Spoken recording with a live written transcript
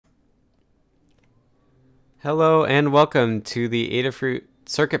Hello and welcome to the Adafruit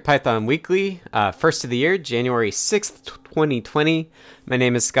CircuitPython Weekly, first of the year, January 6th, 2020. My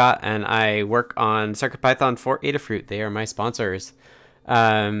name is Scott and I work on CircuitPython for Adafruit. They are my sponsors.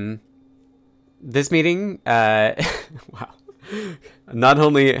 This meeting, wow. Not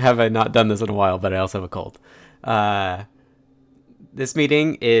only have I not done this in a while, but I also have a cold. This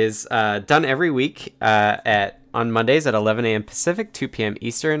meeting is done every week on Mondays at 11 a.m. Pacific, 2 p.m.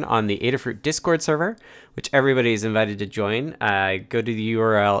 Eastern on the Adafruit Discord server, which everybody is invited to join. Go to the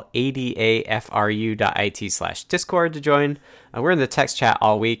URL adafru.it/discord to join. We're in the text chat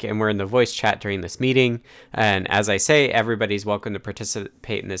all week, and we're in the voice chat during this meeting. And as I say, everybody's welcome to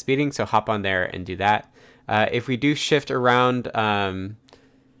participate in this meeting, so hop on there and do that. If we do shift around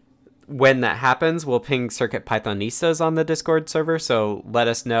when that happens, we'll ping CircuitPythonistas on the Discord server, so let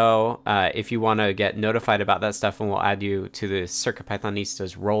us know if you want to get notified about that stuff, and we'll add you to the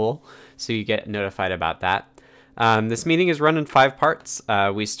CircuitPythonistas role so you get notified about that. This meeting is run in 5 parts.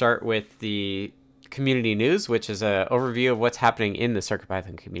 We start with the community news, which is an overview of what's happening in the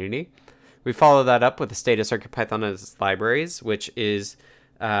CircuitPython community. We follow that up with the state of CircuitPython and its libraries, which is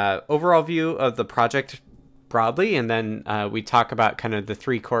overall view of the project broadly, and then we talk about kind of the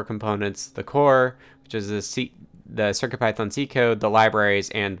 3 core components: the core, which is the CircuitPython C code, the libraries,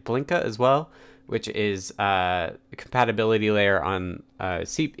 and Blinka as well, which is a compatibility layer on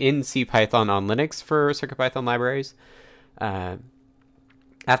in CPython on Linux for CircuitPython libraries.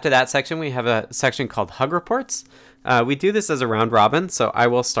 After that section, we have a section called Hug Reports. We do this as a round robin, so I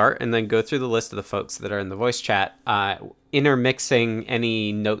will start and then go through the list of the folks that are in the voice chat, intermixing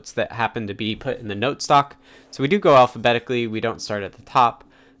any notes that happen to be put in the note stock. So we do go alphabetically. We don't start at the top.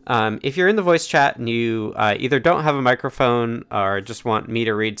 If you're in the voice chat and you either don't have a microphone or just want me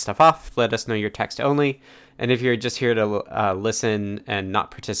to read stuff off, let us know you're text only. And if you're just here to listen and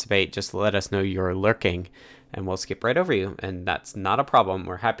not participate, just let us know you're lurking, and we'll skip right over you. And that's not a problem.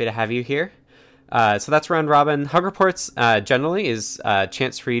 We're happy to have you here. So that's round robin. Hug Reports generally is a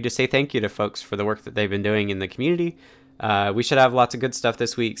chance for you to say thank you to folks for the work that they've been doing in the community. We should have lots of good stuff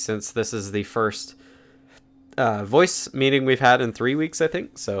this week, since this is the first voice meeting we've had in 3 weeks, I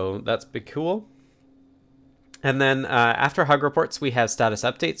think. So that's been cool. And then after Hug Reports, we have status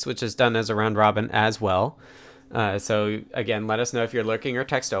updates, which is done as a round robin as well. So again, let us know if you're lurking or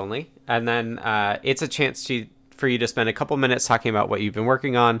text only. And then it's a chance for you to spend a couple minutes talking about what you've been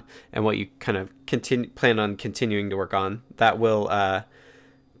working on and what you kind of plan on continuing to work on. That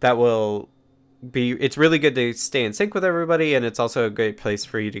will be, it's really good to stay in sync with everybody, and it's also a great place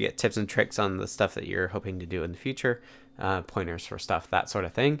for you to get tips and tricks on the stuff that you're hoping to do in the future, pointers for stuff, that sort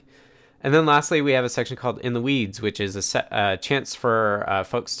of thing. And then lastly, we have a section called In the Weeds, which is a chance for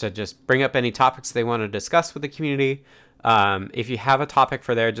folks to just bring up any topics they want to discuss with the community. If you have a topic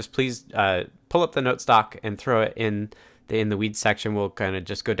for there, just please pull up the note stock and throw it in the Weeds section. We'll kind of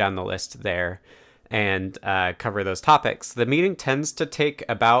just go down the list there and cover those topics. The meeting tends to take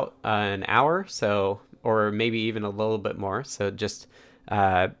about an hour, or maybe even a little bit more. So just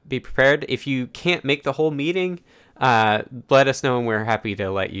be prepared. If you can't make the whole meeting, let us know, and we're happy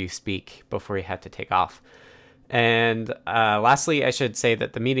to let you speak before you have to take off. And lastly, I should say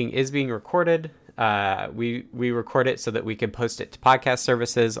that the meeting is being recorded. We record it so that we can post it to podcast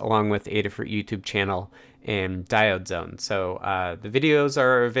services along with the Adafruit YouTube channel and Diode Zone. So the videos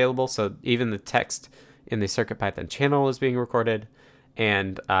are available, so even the text in the CircuitPython channel is being recorded,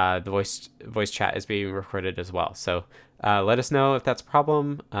 and the voice chat is being recorded as well. So let us know if that's a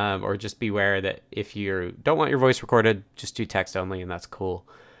problem, or just beware that if you don't want your voice recorded, just do text only, and that's cool.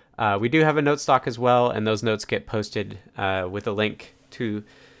 We do have a note stock as well, and those notes get posted with a link to.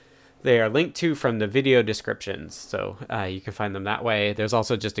 They are linked to from the video descriptions, so you can find them that way. There's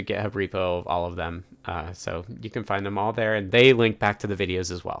also just a GitHub repo of all of them, so you can find them all there, and they link back to the videos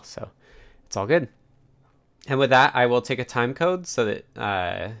as well, so it's all good. And with that, I will take a time code so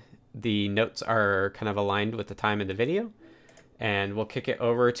that the notes are kind of aligned with the time in the video, and we'll kick it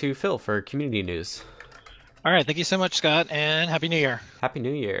over to Phil for community news. All right, thank you so much, Scott, and Happy New Year. Happy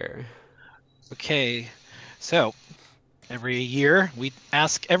New Year. Okay, so every year we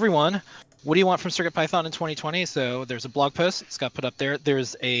ask everyone, what do you want from CircuitPython in 2020? So there's a blog post Scott put up there.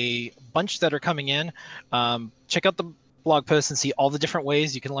 There's a bunch that are coming in. Check out the blog post and see all the different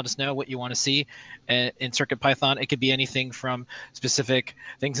ways you can let us know what you want to see in CircuitPython. It could be anything from specific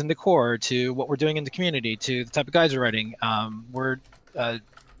things in the core to what we're doing in the community to the type of guides we're writing. We're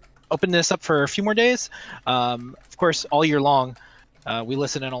opening this up for a few more days. Of course, all year long. We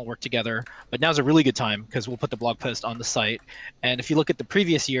listen and all work together, but now's a really good time because we'll put the blog post on the site. And if you look at the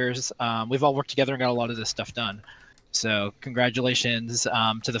previous years, we've all worked together and got a lot of this stuff done. So congratulations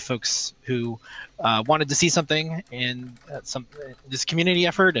to the folks who wanted to see something in this community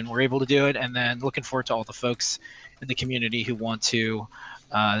effort and were able to do it. And then looking forward to all the folks in the community who want to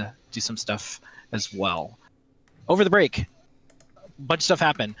do some stuff as well. Over the break, a bunch of stuff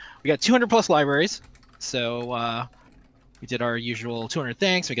happened. We got 200 plus libraries. So we did our usual 200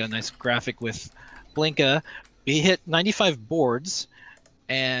 thanks. We got a nice graphic with Blinka. We hit 95 boards,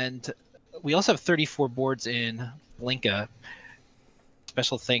 and we also have 34 boards in Blinka.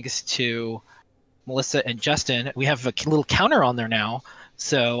 Special thanks to Melissa and Justin. We have a little counter on there now,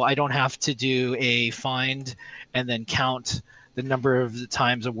 so I don't have to do a find and then count the number of the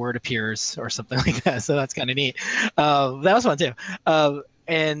times a word appears or something like that. So that's kind of neat. That was fun too.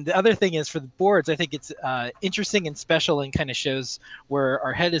 And the other thing is for the boards, I think it's interesting and special and kind of shows where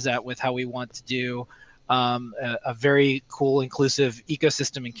our head is at with how we want to do a very cool, inclusive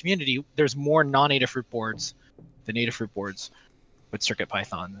ecosystem and community. There's more non-Adafruit boards than Adafruit boards with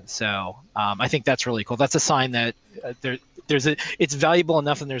CircuitPython. So I think that's really cool. That's a sign that it's valuable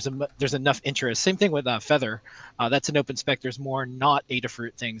enough and there's enough interest. Same thing with Feather. That's an open spec. There's more not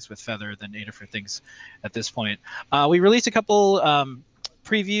Adafruit things with Feather than Adafruit things at this point. We released a couple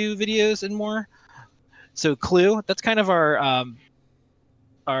preview videos and more. So Clue, that's kind of our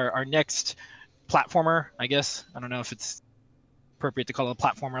next platformer, I guess. I don't know if it's appropriate to call it a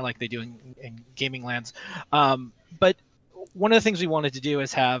platformer like they do in gaming lands. But one of the things we wanted to do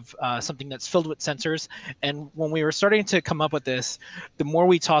is have something that's filled with sensors. And when we were starting to come up with this, the more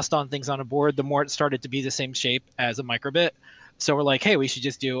we tossed on things on a board, the more it started to be the same shape as a microbit. So we're like, hey, we should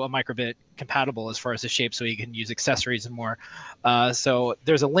just do a microbit compatible as far as the shape so you can use accessories and more. So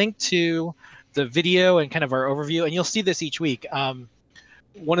there's a link to the video and kind of our overview, and you'll see this each week.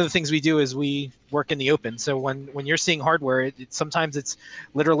 One of the things we do is we work in the open. So when you're seeing hardware, sometimes it's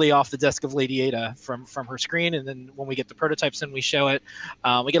literally off the desk of Lady Ada from her screen. And then when we get the prototypes in, we show it.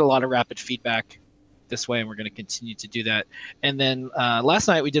 We get a lot of rapid feedback this way, and we're going to continue to do that. And then last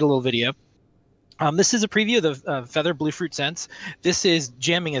night we did a little video. This is a preview of the Feather Bluefruit Sense. This is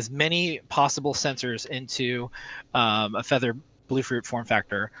jamming as many possible sensors into a Feather Bluefruit form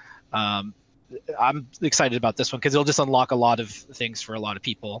factor. I'm excited about this one because it'll just unlock a lot of things for a lot of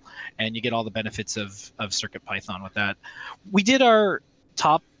people, and you get all the benefits of CircuitPython with that. We did our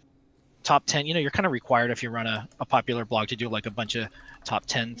top 10. You're kind of required if you run a popular blog to do like a bunch of top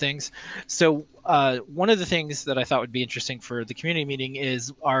 10 things. So one of the things that I thought would be interesting for the community meeting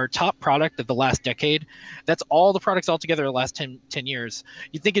is our top product of the last decade. That's all the products all together the last 10 years.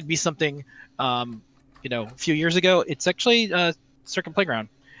 You'd think it'd be something, a few years ago. It's actually Circuit Playground.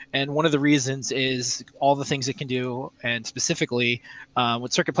 And one of the reasons is all the things it can do, and specifically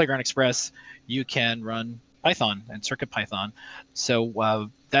with Circuit Playground Express, you can run Python and CircuitPython. So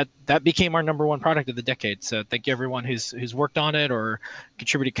that became our number one product of the decade. So thank you everyone who's worked on it or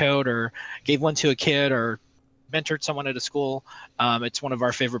contributed code or gave one to a kid or mentored someone at a school. It's one of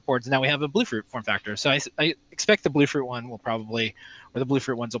our favorite boards. Now we have a Bluefruit form factor. So I expect the Bluefruit one will probably, or the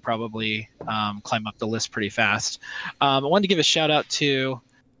Bluefruit ones will probably climb up the list pretty fast. I wanted to give a shout out to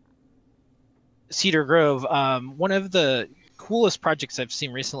Cedar Grove. One of the coolest projects I've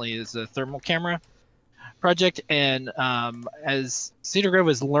seen recently is the thermal camera project. And as Cedar Grove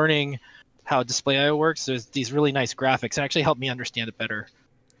is learning how Display.io works, there's these really nice graphics and actually helped me understand it better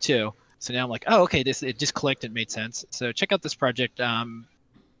too. So now I'm like, oh, okay, it just clicked. It made sense. So check out this project.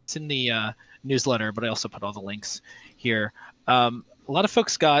 It's in the newsletter, but I also put all the links here. A lot of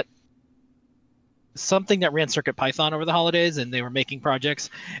folks got something that ran CircuitPython over the holidays, and they were making projects.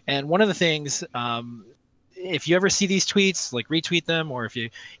 And one of the things, if you ever see these tweets, like retweet them, or if you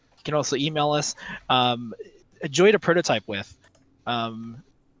can also email us, a joy to prototype with.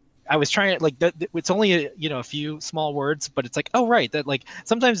 I was trying to it's only a few small words, but it's like, oh right, that like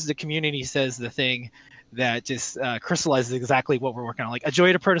sometimes the community says the thing that just crystallizes exactly what we're working on. Like a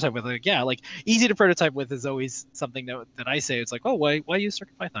joy to prototype with, like easy to prototype with is always something that I say. It's like, oh, why use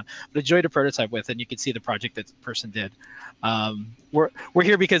CircuitPython? But a joy to prototype with, and you can see the project that the person did. We're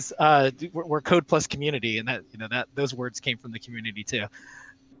here because we're Code Plus community, and that those words came from the community too.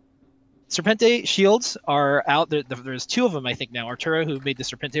 Serpente shields are out there. There's two of them, I think now. Arturo, who made the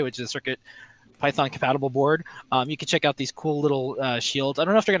Serpente, which is a CircuitPython compatible board. You can check out these cool little shields. I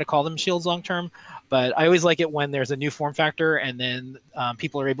don't know if they're going to call them shields long term, but I always like it when there's a new form factor and then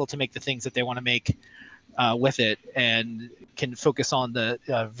people are able to make the things that they want to make with it and can focus on the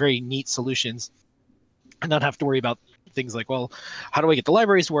very neat solutions and not have to worry about things like, well, how do I get the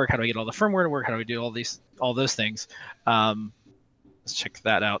libraries to work? How do I get all the firmware to work? How do I do all those things? Let's check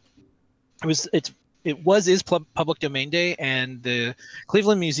that out. It's is public domain day, and the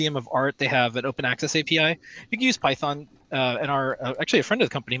Cleveland Museum of Art, they have an open access API. You can use Python, and our actually a friend of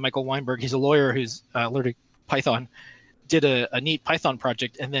the company, Michael Weinberg, he's a lawyer who's learning Python, did a neat Python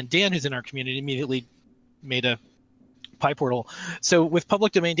project, and then Dan, who's in our community, immediately made a PyPortal. So with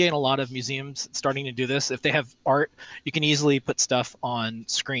public domain day and a lot of museums starting to do this, if they have art, you can easily put stuff on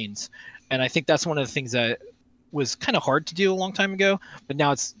screens. And I think that's one of the things that was kind of hard to do a long time ago, but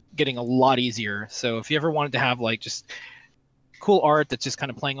now it's getting a lot easier. So if you ever wanted to have like just cool art that's just kind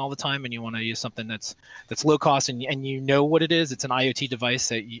of playing all the time, and you want to use something that's low cost, and you know what it is, it's an IoT device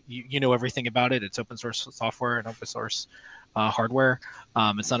that you know everything about it. It's open source software and open source hardware.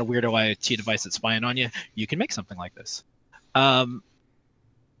 It's not a weirdo IoT device that's spying on you. You can make something like this.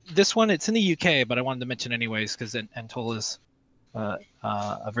 This one, it's in the UK, but I wanted to mention anyways because Entol is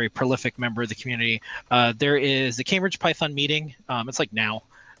a very prolific member of the community. There is the Cambridge Python meeting. It's like now,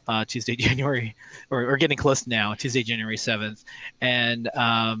 Tuesday, January, or getting close to now, Tuesday, January 7th. And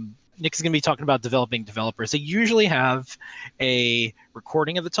Nick is going to be talking about developing developers. They usually have a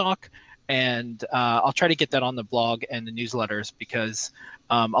recording of the talk, and I'll try to get that on the blog and the newsletters because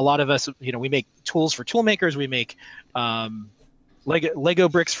a lot of us, we make tools for tool makers. We make Lego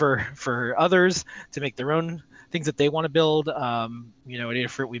bricks for others to make their own things that they want to build. At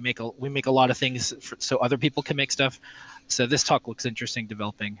Adafruit, we make a lot of things so other people can make stuff. So this talk looks interesting,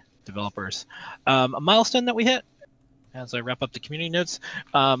 developing developers. A milestone that we hit, as I wrap up the community notes,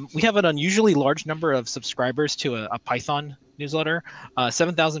 we have an unusually large number of subscribers to a Python newsletter,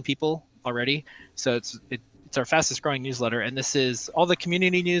 7,000 people already. So it's our fastest growing newsletter. And this is all the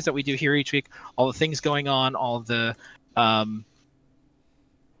community news that we do here each week, all the things going on, all the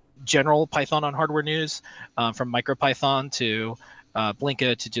general Python on hardware news, from MicroPython to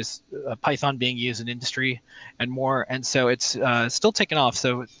Blinka to just Python being used in industry and more. And so it's still taking off.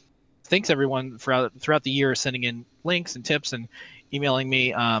 So thanks everyone throughout the year sending in links and tips and emailing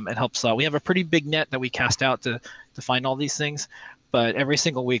me. It helps. We have a pretty big net that we cast out to find all these things. But every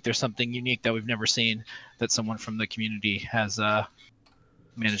single week there's something unique that we've never seen that someone from the community has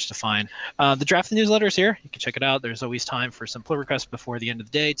managed to find. The draft newsletter is here. You can check it out. There's always time for some pull requests before the end of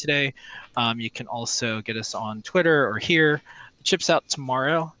the day today. You can also get us on Twitter or here. The chip's out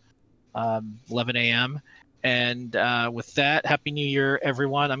tomorrow, 11 a.m. And with that, Happy New Year,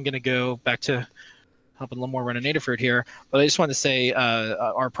 everyone. I'm going to go back to helping a little more run a Adafruit here. But I just want to say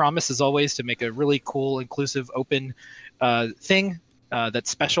our promise is always to make a really cool, inclusive, open thing that's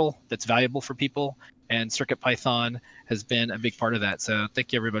special, that's valuable for people. And CircuitPython has been a big part of that. So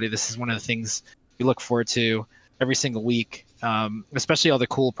thank you, everybody. This is one of the things we look forward to every single week, especially all the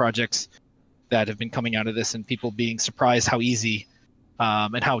cool projects that have been coming out of this and people being surprised how easy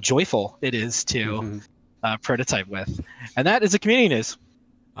and how joyful it is to prototype with. And that is the community news.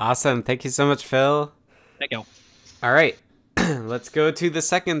 Awesome. Thank you so much, Phil. Thank you. All right. Let's go to the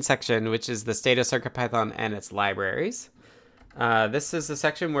second section, which is the state of CircuitPython and its libraries. This is the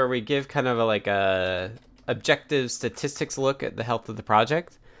section where we give kind of a objective statistics look at the health of the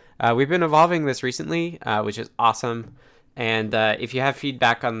project. We've been evolving this recently, which is awesome. And if you have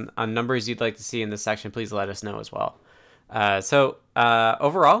feedback on numbers you'd like to see in this section, please let us know as well. So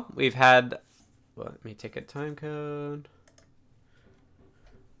overall, we've had... let me take a time code.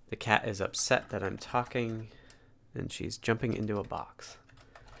 The cat is upset that I'm talking, and she's jumping into a box.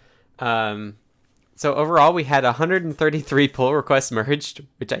 So overall, we had 133 pull requests merged,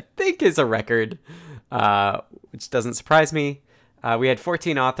 which I think is a record, which doesn't surprise me. We had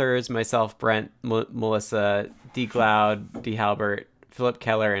 14 authors, myself, Brent, Melissa, D. Cloud, D. Halbert, Philip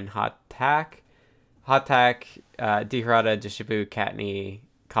Keller, and Hotak, D. Harada, Dishibu, Katney,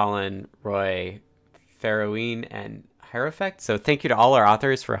 Colin, Roy, Faroeen, and Hierophect. So thank you to all our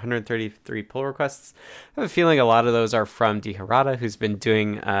authors for 133 pull requests. I have a feeling a lot of those are from D. Harada, who's been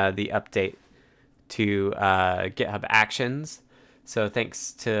doing the update to GitHub Actions. So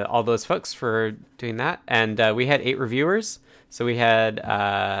thanks to all those folks for doing that. And we had 8 reviewers. So we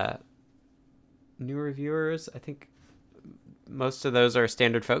had new reviewers. I think most of those are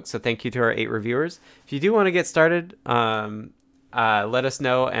standard folks. So thank you to our 8 reviewers. If you do want to get started, let us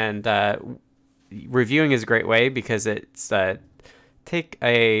know. And reviewing is a great way because it's I'm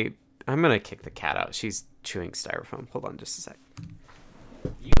going to kick the cat out. She's chewing styrofoam. Hold on just a sec.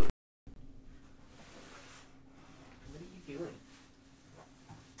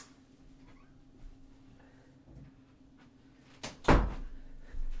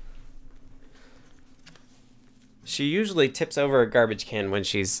 She usually tips over a garbage can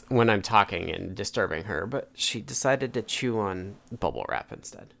when I'm talking and disturbing her, but she decided to chew on bubble wrap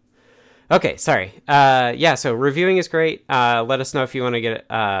instead. Okay, sorry. Yeah, so reviewing is great. Let us know if you want to get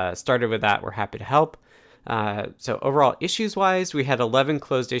started with that. We're happy to help. So overall, issues-wise, we had 11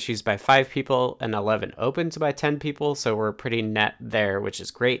 closed issues by 5 people and 11 opens by 10 people, so we're pretty net there, which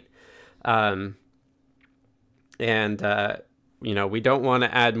is great. We don't want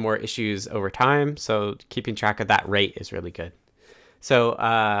to add more issues over time, so keeping track of that rate is really good. So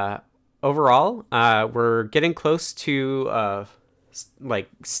overall, we're getting close to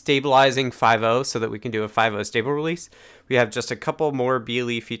stabilizing 5.0 so that we can do a 5.0 stable release. We have just a couple more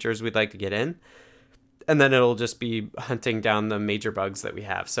BLE features we'd like to get in, and then it'll just be hunting down the major bugs that we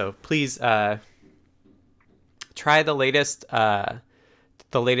have. So please try the latest beta.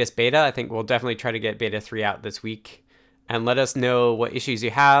 I think we'll definitely try to get beta 3 out this week, and let us know what issues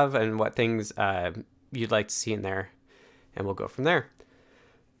you have and what things you'd like to see in there, and we'll go from there.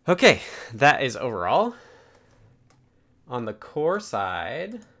 Okay, that is overall. On the core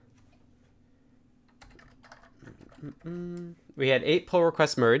side, we had 8 pull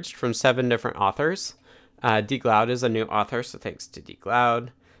requests merged from 7 different authors. DGloud is a new author, so thanks to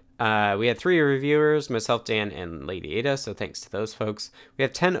DGloud. We had 3 reviewers, myself, Dan, and Lady Ada, so thanks to those folks. We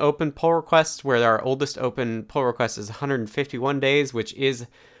have 10 open pull requests, where our oldest open pull request is 151 days, which is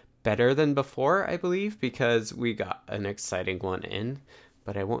better than before, I believe, because we got an exciting one in,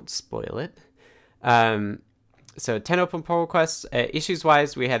 but I won't spoil it. So 10 open pull requests.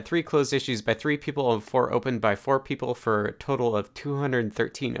 Issues-wise, we had 3 closed issues by 3 people and 4 opened by 4 people for a total of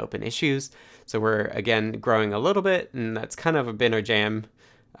 213 open issues. So we're, again, growing a little bit, and that's kind of been our jam,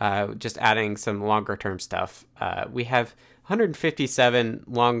 just adding some longer-term stuff. We have 157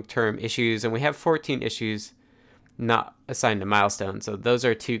 long-term issues, and we have 14 issues not assigned to milestones. So those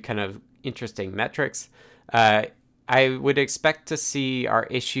are 2 kind of interesting metrics. I would expect to see our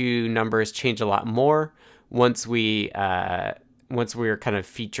issue numbers change a lot more once we're kind of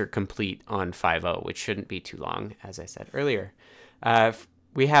feature complete on 5.0, which shouldn't be too long, as I said earlier.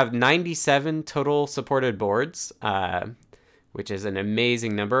 We have 97 total supported boards, which is an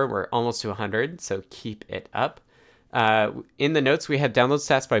amazing number. We're almost to 100, so keep it up. In the notes, we have download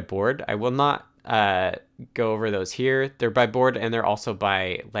stats by board. I will not go over those here. They're by board, and they're also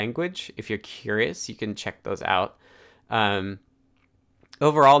by language. If you're curious, you can check those out.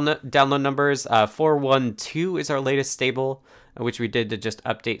 Overall download numbers, 412 is our latest stable, which we did to just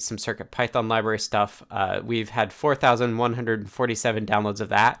update some CircuitPython library stuff. We've had 4,147 downloads of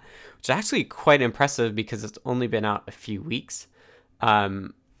that, which is actually quite impressive because it's only been out a few weeks.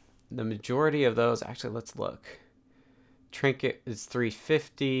 The majority of those, actually, let's look. Trinket is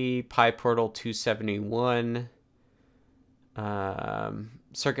 350, PyPortal 271.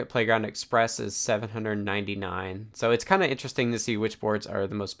 Circuit Playground Express is 799. So it's kind of interesting to see which boards are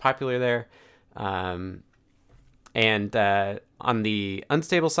the most popular there. And on the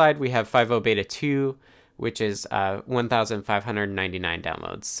unstable side, we have 5.0 Beta 2, which is 1,599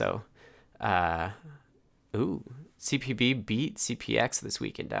 downloads. So, CPB beat CPX this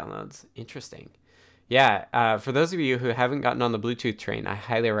week in downloads. Interesting. Yeah, for those of you who haven't gotten on the Bluetooth train, I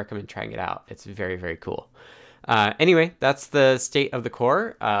highly recommend trying it out. It's very, very cool. Anyway, that's the state of the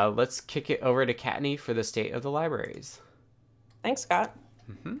core. Let's kick it over to Kattni for the state of the libraries. Thanks, Scott.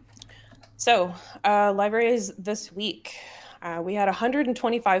 So, libraries this week. We had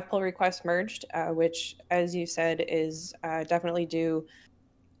 125 pull requests merged, which, as you said, is definitely due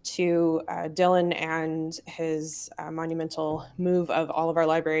to Dylan and his monumental move of all of our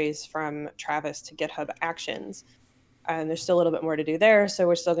libraries from Travis to GitHub Actions. And there's still a little bit more to do there, so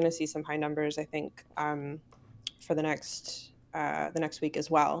we're still going to see some high numbers, I think, for the next week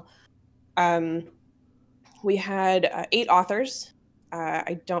as well. We had 8 authors.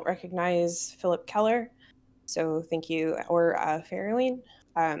 I don't recognize Philip Keller, so thank you, or Fairlene.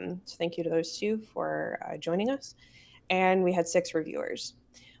 So thank you to those 2 for joining us. And we had 6 reviewers.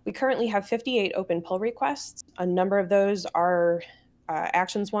 We currently have 58 open pull requests. A number of those are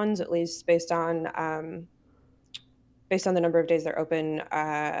actions ones, at least based on the number of days they're open.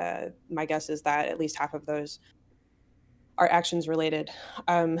 My guess is that at least half of those are actions related.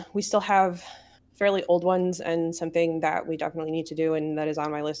 We still have fairly old ones, and something that we definitely need to do, and that is on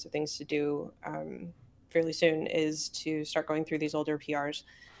my list of things to do fairly soon, is to start going through these older PRs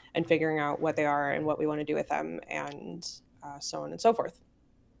and figuring out what they are and what we want to do with them, and so on and so forth.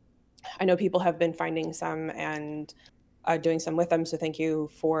 I know people have been finding some and doing some with them, so thank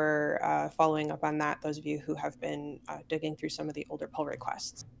you for following up on that, those of you who have been digging through some of the older pull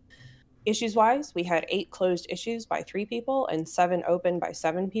requests. Issues-wise, we had 8 closed issues by 3 people and 7 open by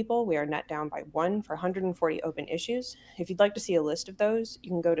 7 people. We are net down by 1 for 140 open issues. If you'd like to see a list of those,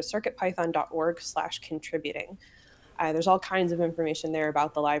 you can go to circuitpython.org/contributing. There's all kinds of information there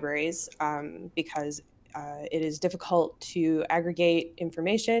about the libraries because it is difficult to aggregate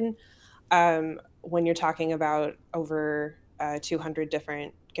information when you're talking about over 200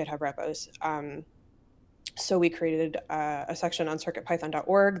 different GitHub repos. So we created a section on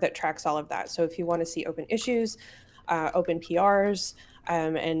circuitpython.org that tracks all of that. So if you want to see open issues, open PRs,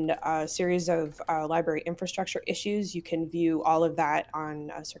 and a series of library infrastructure issues, you can view all of that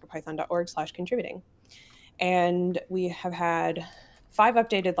on circuitpython.org/contributing. And we have had 5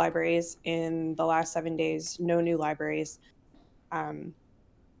 updated libraries in the last 7 days, no new libraries. And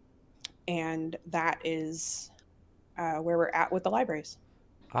that is where we're at with the libraries.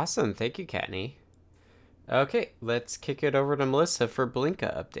 Awesome. Thank you, Kattni. Okay, let's kick it over to Melissa for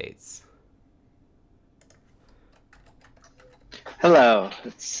Blinka updates. Hello.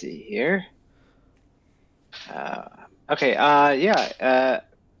 Let's see here. Okay.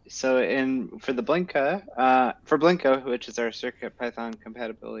 So for the Blinka, for Blinka, which is our CircuitPython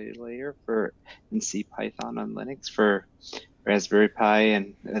compatibility layer for NC Python on Linux for Raspberry Pi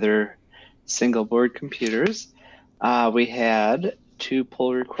and other single board computers, we had 2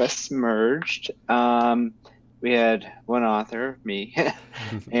 pull requests merged. We had 1 author, me,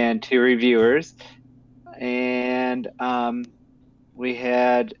 and 2 reviewers, and we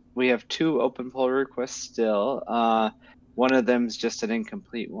have 2 open pull requests still. One of them is just an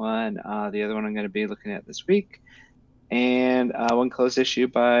incomplete one. The other one I'm going to be looking at this week, and 1 closed issue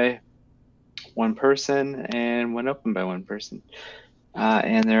by 1 person and 1 open by 1 person.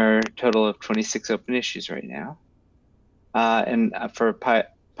 And there are a total of 26 open issues right now. And for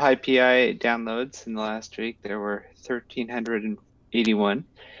PyPI downloads in the last week, there were 1,381,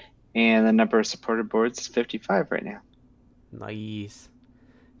 and the number of supported boards is 55 right now. Nice.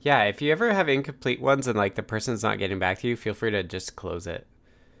 Yeah, if you ever have incomplete ones and like the person's not getting back to you, feel free to just close it.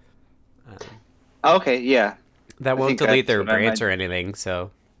 Okay, yeah. That won't delete their branch or anything, so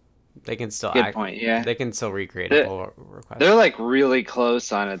they can still Good point, yeah. They can still recreate a pull request. They're like really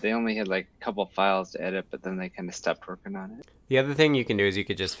close on it. They only had like a couple files to edit, but then they kind of stopped working on it. The other thing you can do is you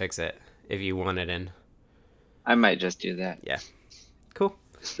could just fix it if you want it in. I might just do that. Yeah. Cool.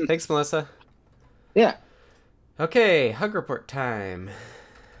 Thanks, Melissa. Yeah. Okay, Hug Report time.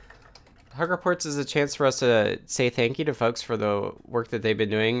 Hug Reports is a chance for us to say thank you to folks for the work that they've been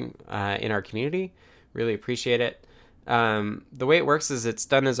doing in our community. Really appreciate it. The way it works is it's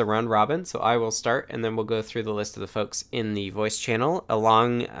done as a round robin, so I will start and then we'll go through the list of the folks in the voice channel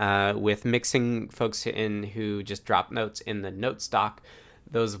along with mixing folks in who just drop notes in the note stock.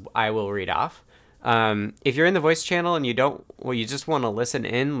 Those I will read off. If you're in the voice channel and you just want to listen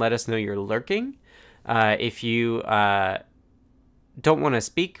in, let us know you're lurking. If you don't want to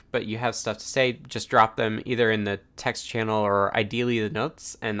speak but you have stuff to say, just drop them either in the text channel or ideally the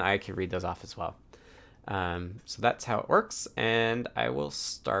notes, and I can read those off as well. So that's how it works, and I will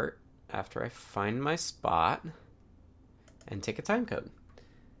start after I find my spot and take a time code.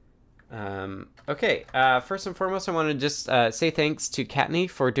 Okay, first and foremost, I want to just say thanks to Kattni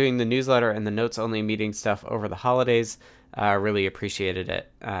for doing the newsletter and the notes-only meeting stuff over the holidays. Really appreciated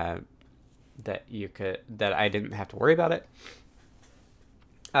it, that I didn't have to worry about it.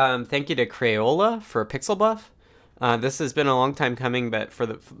 Thank you to Crayola for Pixel Buff. This has been a long time coming, but for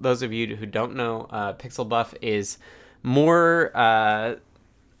those of you who don't know, Pixel Buff is more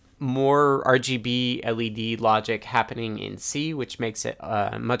RGB LED logic happening in C, which makes it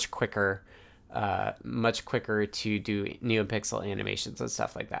much quicker to do NeoPixel animations and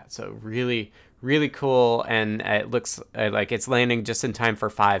stuff like that. So really, really cool, and it looks like it's landing just in time for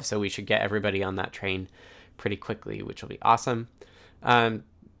 5, so we should get everybody on that train pretty quickly, which will be awesome.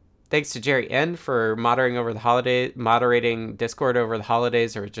 Thanks to Jerry N for moderating Discord over the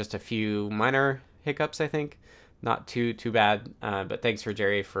holidays. There were just a few minor hiccups, I think. Not too bad, but thanks for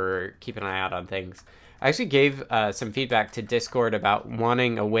Jerry for keeping an eye out on things. I actually gave some feedback to Discord about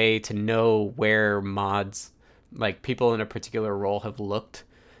wanting a way to know where mods, like people in a particular role, have looked,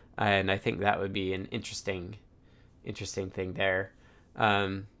 and I think that would be an interesting thing there.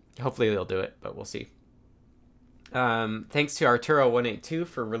 Hopefully they'll do it, but we'll see. Thanks to Arturo182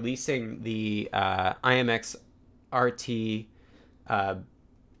 for releasing the IMX RT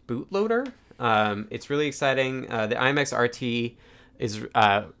bootloader. It's really exciting. The IMX RT is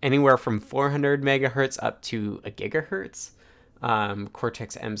anywhere from 400 megahertz up to a gigahertz.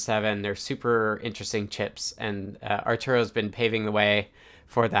 Cortex M7, they're super interesting chips, and Arturo's been paving the way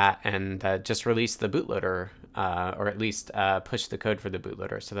for that and just released the bootloader, or at least pushed the code for the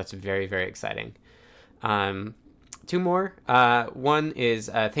bootloader. So that's very, very exciting. 2 more. One is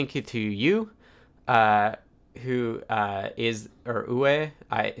thank you to you, who is, or Uwe,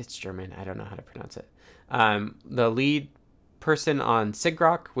 it's German, I don't know how to pronounce it, the lead person on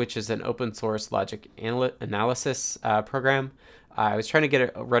SIGROC, which is an open source logic analysis program. I was trying to get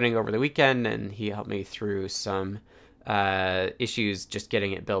it running over the weekend, and he helped me through some issues just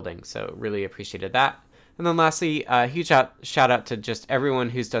getting it building. So really appreciated that. And then lastly, a huge shout out to just everyone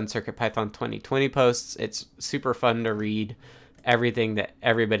who's done CircuitPython 2020 posts. It's super fun to read everything that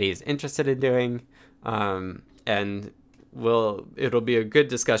everybody is interested in doing. And it'll be a good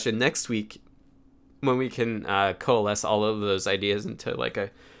discussion next week when we can coalesce all of those ideas into like a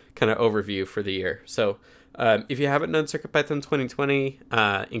kind of overview for the year. So if you haven't done CircuitPython 2020,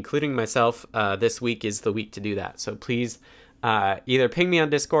 including myself, this week is the week to do that. So please either ping me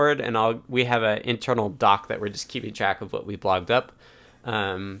on Discord, and we have an internal doc that we're just keeping track of what we blogged up.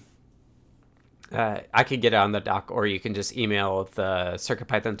 I could get it on the doc, or you can just email the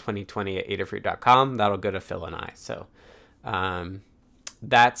circuitpython2020@adafruit.com. That'll go to Phil and I. So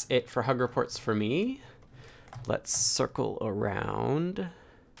that's it for Hug Reports for me. Let's circle around.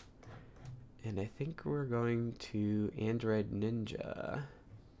 And I think we're going to Android Ninja,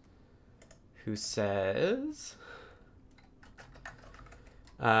 who says...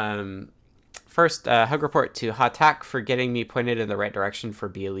 first, hug report to Hatak for getting me pointed in the right direction for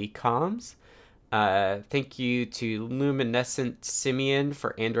BLE comms. Thank you to Luminescent Simeon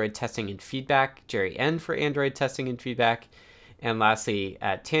for Android testing and feedback, Jerry N for Android testing and feedback, and lastly,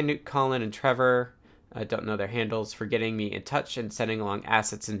 Tanut, Colin, and Trevor, I don't know their handles, for getting me in touch and sending along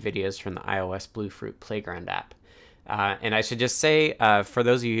assets and videos from the iOS Bluefruit Playground app. And I should just say, for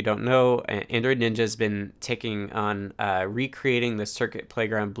those of you who don't know, Android Ninja has been taking on recreating the Circuit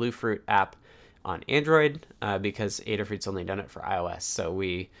Playground Bluefruit app on Android because Adafruit's only done it for iOS. So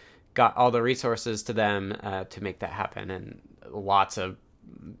we got all the resources to them to make that happen, and lots of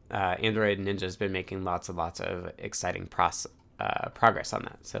Android Ninja has been making lots of exciting progress on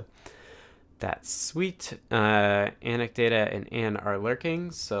that. So that's sweet. Anecdata and Anne are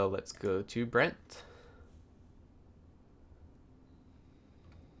lurking, so let's go to Brent.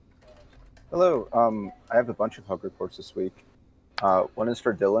 Hello. I have a bunch of hug reports this week. One is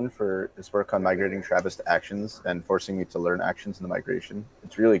for Dylan for his work on migrating Travis to Actions and forcing me to learn Actions in the migration.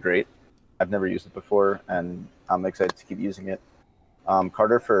 It's really great. I've never used it before, and I'm excited to keep using it.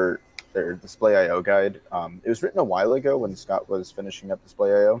 Carter for their Display.io guide. It was written a while ago when Scott was finishing up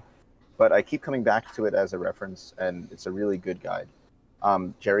Display.io, but I keep coming back to it as a reference, and it's a really good guide.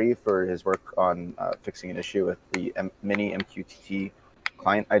 Jerry for his work on fixing an issue with the mini MQTT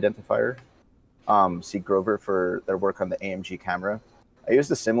client identifier. C. Grover for their work on the AMG camera. I used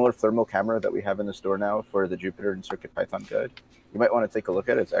a similar thermal camera that we have in the store now for the Jupyter and CircuitPython guide. You might want to take a look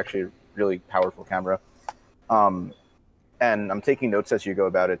at it. It's actually a really powerful camera. And I'm taking notes as you go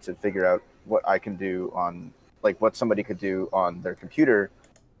about it to figure out what I can do on, like what somebody could do on their computer,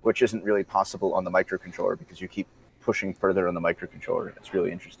 which isn't really possible on the microcontroller because you keep pushing further on the microcontroller. It's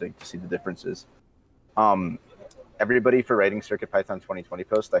really interesting to see the differences. Everybody for writing CircuitPython 2020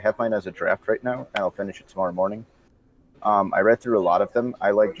 post. I have mine as a draft right now, and I'll finish it tomorrow morning. I read through a lot of them. I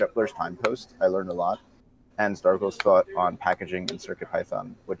like Jepler's time post. I learned a lot. And Stargle's thought on packaging in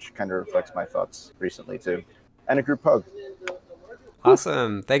CircuitPython, which kind of reflects my thoughts recently too. And a group hug.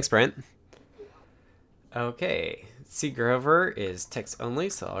 Awesome. Thanks, Brent. Okay. C. Grover is text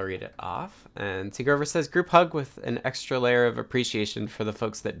only, so I'll read it off. And C. Grover says, group hug with an extra layer of appreciation for the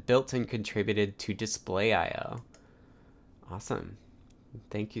folks that built and contributed to Display.io. Awesome.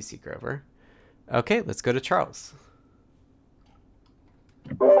 Thank you, C. Grover. Okay, let's go to Charles.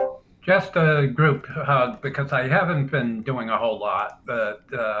 Just a group hug because I haven't been doing a whole lot, but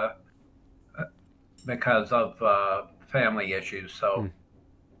because of family issues. So,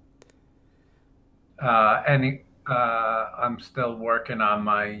 I'm still working on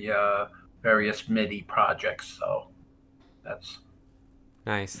my various MIDI projects. So that's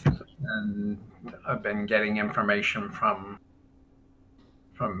nice. And I've been getting information from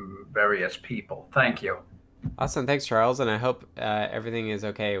various people. Thank you. Awesome. Thanks, Charles. And I hope everything is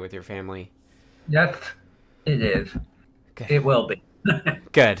okay with your family. Yes, it is. Okay. It will be.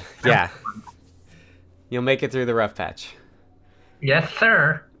 Good. Yeah. You'll make it through the rough patch. Yes,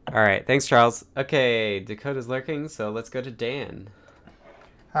 sir. All right. Thanks, Charles. Okay. Dakota's lurking, so let's go to Dan.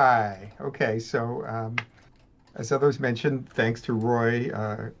 Hi. Okay. So, as others mentioned, thanks to Roy,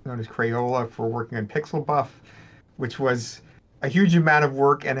 known as Crayola, for working on Pixel Buff, which was a huge amount of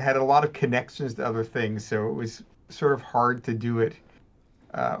work and had a lot of connections to other things. So it was sort of hard to do it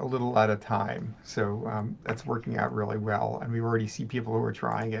a little at a time. So that's working out really well. And we already see people who are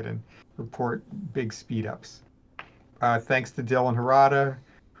trying it and report big speed ups. Thanks to Dylan Harada,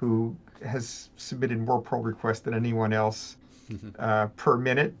 who has submitted more pull requests than anyone else per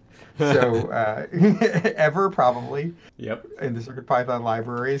minute. So ever probably Yep. in the CircuitPython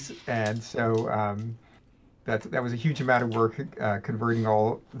libraries, and so that was a huge amount of work converting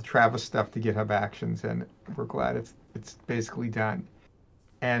all the Travis stuff to GitHub Actions, and we're glad it's basically done.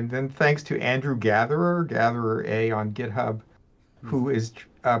 And then thanks to Andrew Gatherer A on GitHub, who is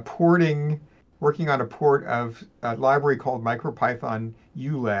working on a port of a library called MicroPython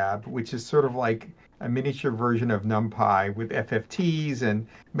ULab, which is sort of like a miniature version of NumPy with FFTs and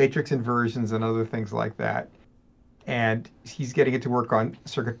matrix inversions and other things like that. And he's getting it to work on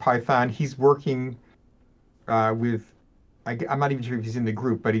CircuitPython. He's working with, I'm not even sure if he's in the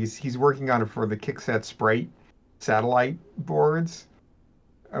group, but he's working on it for the Kicksat Sprite satellite boards,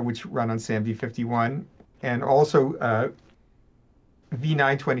 which run on SAMD51. And also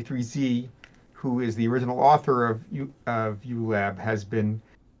V923Z, who is the original author of ULab, has been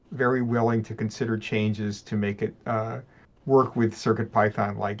very willing to consider changes to make it work with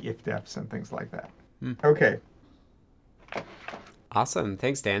CircuitPython, like ifdefs and things like that. Okay. Awesome.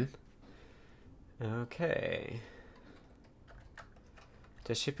 Thanks, Dan. Okay.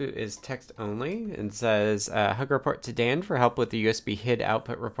 Deshipu is text only and says, hug report to Dan for help with the USB HID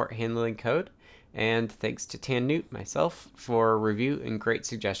output report handling code. And thanks to Tan Newt, myself, for review and great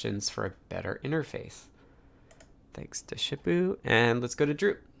suggestions for a better interface. Thanks to Shippu, and let's go to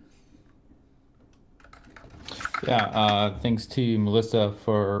Drew. Yeah, thanks to Melissa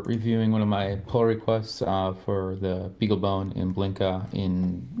for reviewing one of my pull requests for the BeagleBone in Blinka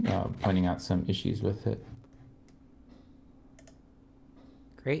in pointing out some issues with it.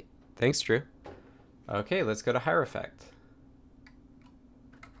 Great. Thanks, Drew. Okay, let's go to Hierophect.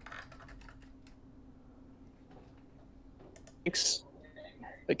 Thanks.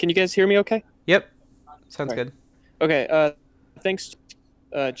 Can you guys hear me okay? Yep. Sounds good. Okay. Thanks,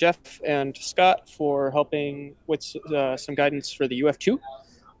 Jeff and Scott, for helping with some guidance for the UF2.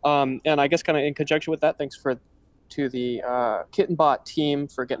 And I guess kind of in conjunction with that, thanks to the KittenBot team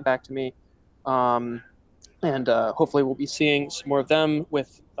for getting back to me. And hopefully we'll be seeing some more of them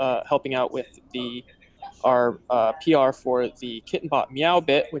with helping out with our PR for the KittenBot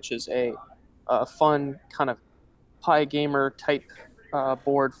Meowbit, which is a fun kind of PyGamer type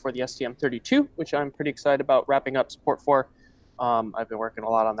board for the STM32, which I'm pretty excited about wrapping up support for. I've been working a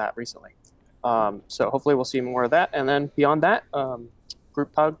lot on that recently. So hopefully we'll see more of that. And then beyond that,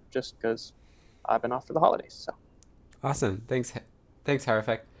 group hug, just because I've been off for the holidays. So awesome. Thanks,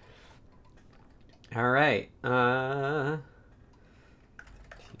 Hierophect. All right.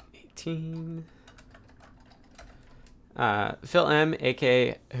 18. Phil M,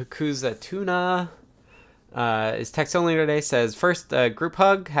 aka Hakuza Tuna, is text only today. Says first, group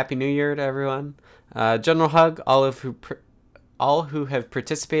hug, happy new year to everyone. General hug, all who have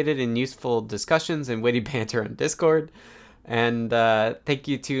participated in useful discussions and witty banter on Discord. And thank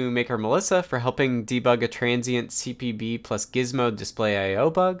you to Maker Melissa for helping debug a transient CPB plus Gizmo display IO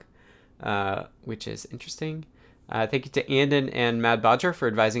bug, which is interesting. Thank you to Andon and Mad Bodger for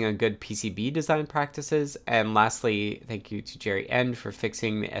advising on good PCB design practices. And lastly, thank you to Jerry N for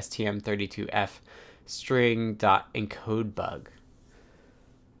fixing the STM32F string.encode bug.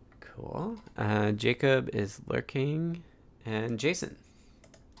 Cool. Jacob is lurking. And Jason.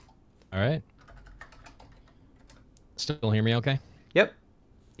 All right. Still hear me okay? Yep.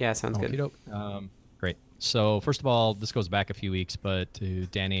 Yeah, sounds good. Great. So first of all, this goes back a few weeks, but to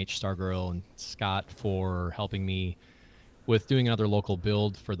Dan H, Stargirl, and Scott for helping me with doing another local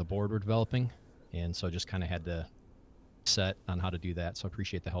build for the board we're developing. And so I just kind of had to set on how to do that. So I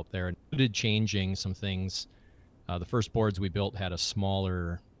appreciate the help there. And we did changing some things. The first boards we built had a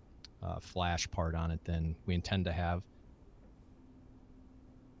smaller flash part on it than we intend to have.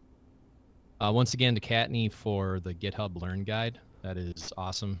 Once again, to Kattni for the GitHub Learn Guide. That is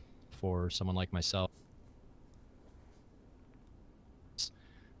awesome for someone like myself.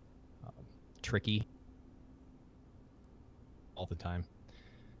 Tricky all the time.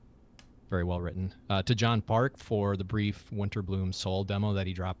 Very well written. To John Park for the brief Winterbloom Soul demo that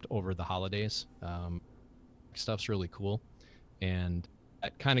he dropped over the holidays. Stuff's really cool. And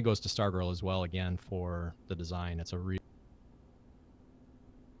that kind of goes to Stargirl as well, again, for the design. It's a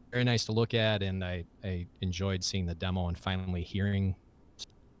very nice to look at, and I enjoyed seeing the demo and finally hearing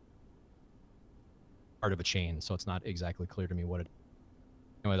part of a chain, so it's not exactly clear to me what it is.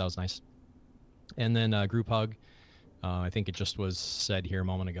 Anyway, that was nice. And then group hug. I think it just was said here a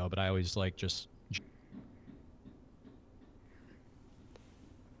moment ago, but I always like just...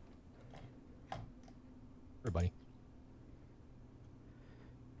 Everybody.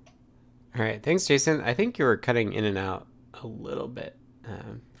 All right. Thanks, Jason. I think you were cutting in and out a little bit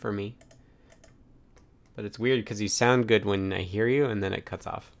for me. but it's weird because you sound good when I hear you, and then it cuts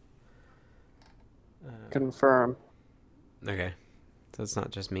off. Confirm. Okay, so it's not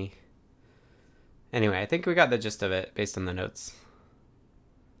just me. Anyway, I think we got the gist of it based on the notes.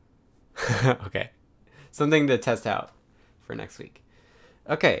 Okay, something to test out for next week.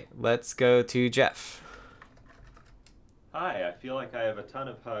 Okay, let's go to Jeff. Hi, I feel like I have a ton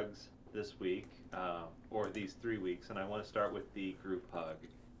of hugs this week, or these 3 weeks, and I want to start with the group hug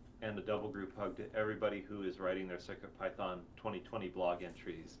and a double group hug to everybody who is writing their CircuitPython 2020 blog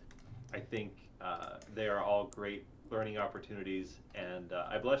entries. I think they are all great learning opportunities, and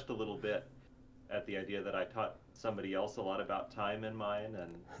I blushed a little bit at the idea that I taught somebody else a lot about time in mine,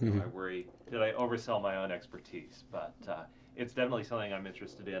 and I worry, did I oversell my own expertise? But it's definitely something I'm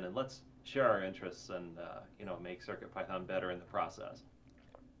interested in, and let's share our interests and make CircuitPython better in the process.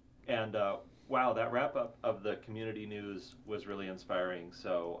 And wow, that wrap up of the community news was really inspiring.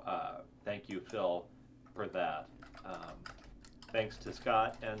 So thank you, Phil, for that. Thanks to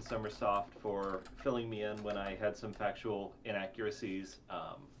Scott and Summersoft for filling me in when I had some factual inaccuracies.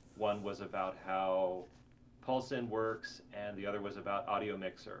 One was about how PulseIn works, and the other was about Audio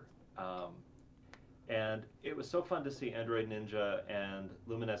Mixer. And it was so fun to see Android Ninja and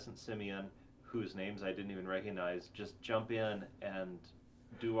Luminescent Simian, whose names I didn't even recognize, just jump in and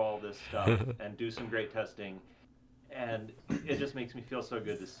do all this stuff and do some great testing. And it just makes me feel so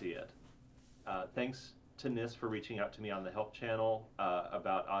good to see it. Thanks to NIST for reaching out to me on the help channel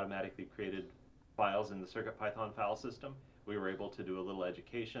about automatically created files in the CircuitPython file system. We were able to do a little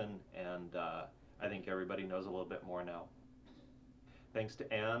education, and I think everybody knows a little bit more now. Thanks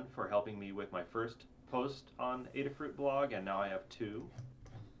to Anne for helping me with my first post on Adafruit blog, and now I have 2.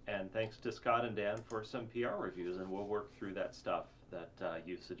 And thanks to Scott and Dan for some PR reviews, and we'll work through that stuff that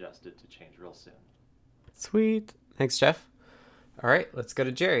you've suggested to change real soon. Sweet. Thanks, Jeff. All right, let's go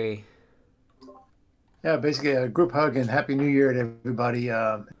to Jerry. Yeah, basically a group hug and Happy New Year to everybody.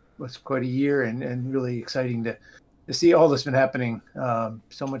 It was quite a year and really exciting to see all that's been happening.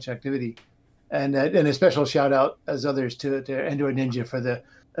 So much activity. And a special shout out, as others, to Android Ninja for the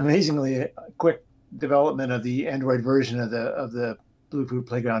amazingly quick development of the Android version of the Bluefruit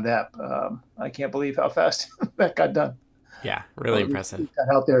Playground app. I can't believe how fast that got done. Yeah, really impressive.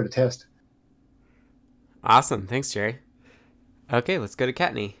 Got out there to test. Awesome. Thanks, Jerry. Okay, let's go to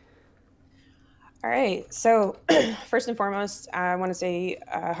Kattni. All right. So first and foremost, I want to say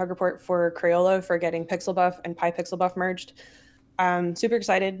a hug report for Crayola for getting PixelBuff and PyPixelBuff merged. Super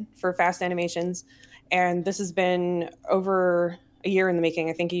excited for fast animations. And this has been over a year in the making,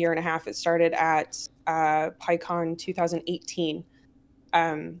 I think a year and a half. It started at PyCon 2018.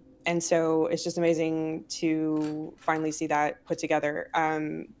 And so it's just amazing to finally see that put together.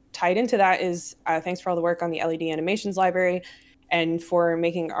 Tied into that is thanks for all the work on the LED animations library and for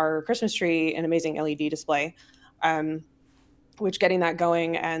making our Christmas tree an amazing LED display, which getting that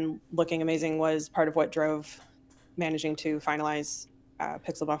going and looking amazing was part of what drove managing to finalize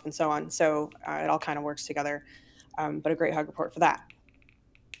PixelBuff and so on. So it all kind of works together, but a great hug report for that.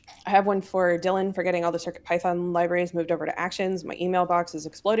 I have one for Dylan for getting all the CircuitPython libraries moved over to Actions. My email box is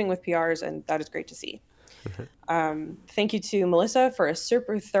exploding with PRs, and that is great to see. Thank you to Melissa for a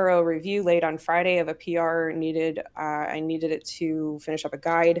super thorough review late on Friday of a PR needed. I needed it to finish up a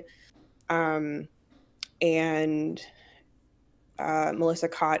guide. And Melissa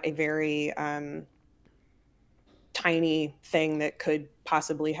caught a very tiny thing that could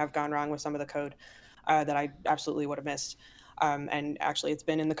possibly have gone wrong with some of the code that I absolutely would have missed. And actually, it's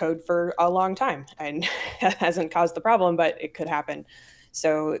been in the code for a long time and hasn't caused the problem, but it could happen.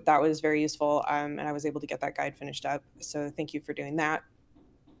 So that was very useful, and I was able to get that guide finished up. So thank you for doing that.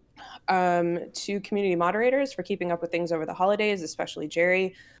 To community moderators for keeping up with things over the holidays, especially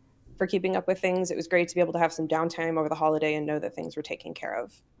Jerry for keeping up with things. It was great to be able to have some downtime over the holiday and know that things were taken care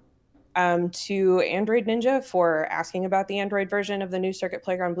of. To Android Ninja for asking about the Android version of the new Circuit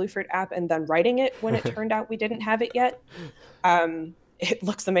Playground Bluefruit app and then writing it when it turned out we didn't have it yet. It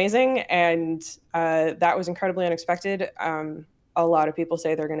looks amazing, and that was incredibly unexpected. A lot of people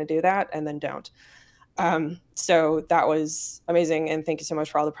say they're going to do that and then don't. So that was amazing, and thank you so much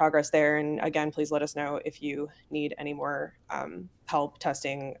for all the progress there. And again, please let us know if you need any more help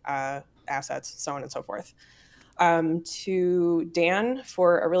testing assets, so on and so forth. To Dan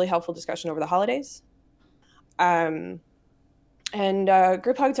for a really helpful discussion over the holidays. And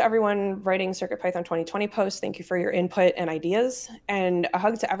group hug to everyone writing CircuitPython 2020 posts. Thank you for your input and ideas. And a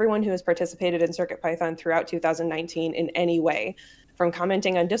hug to everyone who has participated in CircuitPython throughout 2019 in any way, From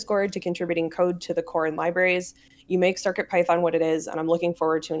commenting on Discord to contributing code to the core and libraries, you make CircuitPython what it is, and I'm looking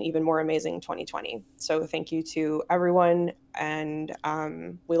forward to an even more amazing 2020. So thank you to everyone, and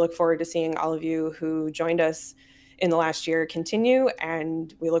we look forward to seeing all of you who joined us in the last year continue,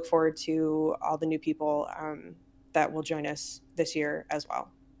 and we look forward to all the new people that will join us this year as well.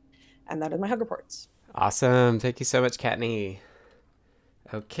 And that is my hug reports. Awesome. Thank you so much, Kattni.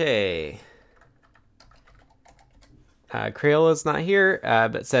 Okay. Crayola's not here,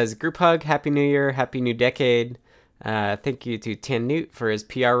 but says, group hug, Happy New Year, Happy New Decade. Thank you to Tan Newt for his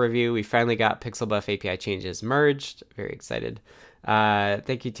PR review. We finally got PixelBuff API changes merged. Very excited.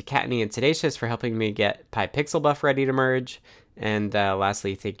 Thank you to Kattni and Sedacious for helping me get PyPixelBuff ready to merge. And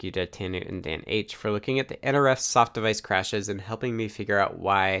lastly, thank you to Tan Newt and Dan H for looking at the NRF soft device crashes and helping me figure out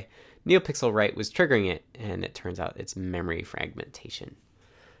why NeoPixel Write was triggering it. And it turns out it's memory fragmentation.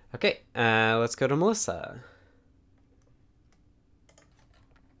 Okay, let's go to Melissa.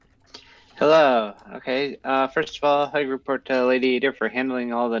 Hello. Okay. First of all, hug report to Lady Eater for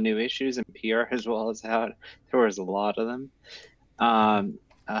handling all the new issues and PR as well as how there was a lot of them. A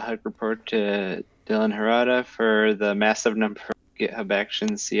hug report to Dylan Harada for the massive number of GitHub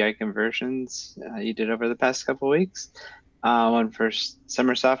Actions CI conversions you did over the past couple weeks. One for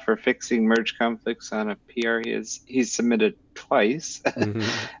Summersoft for fixing merge conflicts on a PR he's submitted twice.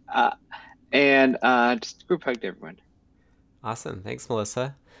 And just group hug to everyone. Awesome. Thanks,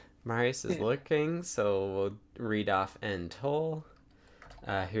 Melissa. Marius is looking, so we'll read off Entol,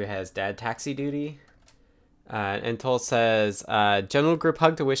 who has dad taxi duty. Entol says, general group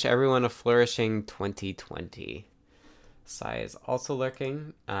hug to wish everyone a flourishing 2020. Sai is also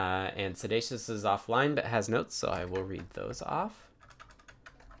lurking, and Sedacious is offline but has notes, so I will read those off.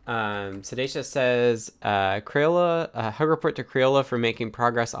 Sedacious says, Crayola, hug report to Crayola for making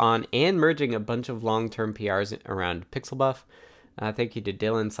progress on and merging a bunch of long-term PRs around PixelBuff. Thank you to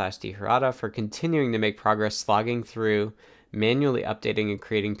Dylan/D Harada for continuing to make progress slogging through, manually updating and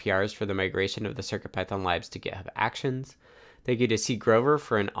creating PRs for the migration of the CircuitPython libs to GitHub Actions. Thank you to C. Grover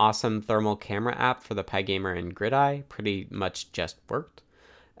for an awesome thermal camera app for the PyGamer and GridEye. Pretty much just worked.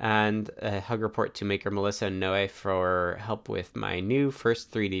 And a hug report to Maker Melissa and Noe for help with my new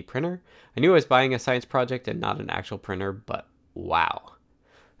first 3D printer. I knew I was buying a science project and not an actual printer, but wow.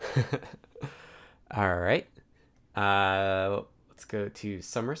 All right. Let's go to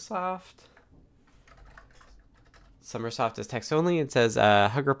Summersoft. Summersoft is text only and says,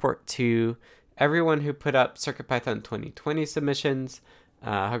 hug report to everyone who put up CircuitPython 2020 submissions.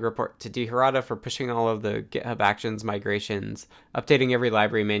 Hug report to D. Harada for pushing all of the GitHub Actions migrations. Updating every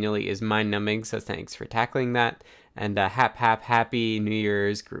library manually is mind-numbing, so thanks for tackling that. And happy New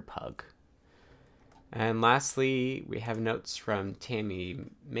Year's group hug. And lastly, we have notes from Tammy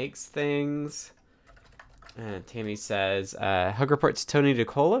Makes Things. Tammy says, hug report to Tony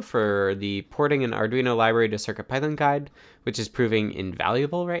DeCola for the porting an Arduino library to CircuitPython guide, which is proving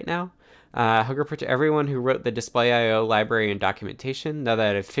invaluable right now. Hug report to everyone who wrote the Display.io library and documentation. Now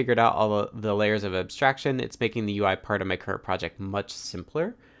that I've figured out all the layers of abstraction, it's making the UI part of my current project much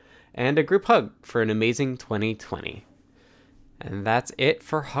simpler. And a group hug for an amazing 2020. And that's it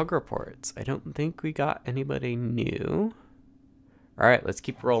for hug reports. I don't think we got anybody new. All right, let's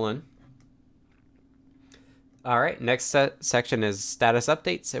keep rolling. All right, next section is status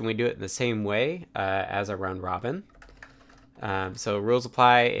updates, and we do it in the same way as a round robin. So rules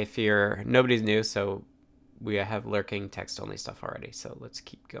apply if nobody's new, so we have lurking text-only stuff already, so let's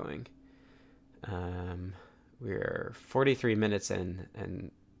keep going. We're 43 minutes in, and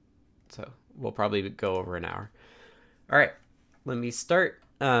so we'll probably go over an hour. All right, let me start.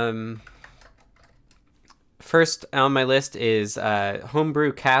 First on my list is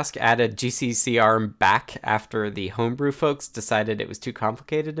Homebrew Cask added GCCR back after the Homebrew folks decided it was too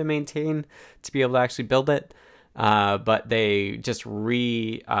complicated to maintain to be able to actually build it. But they just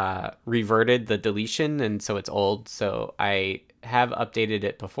reverted the deletion, and so it's old. So I have updated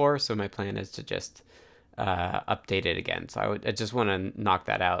it before, so my plan is to just update it again. So I just want to knock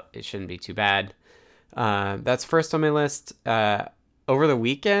that out. It shouldn't be too bad. That's first on my list. Over the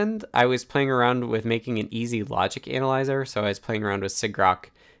weekend, I was playing around with making an easy logic analyzer. So I was playing around with SIGROC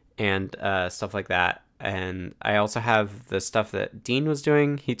and stuff like that. And I also have the stuff that Dean was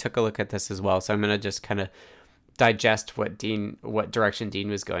doing. He took a look at this as well. So I'm going to just kind of digest what direction Dean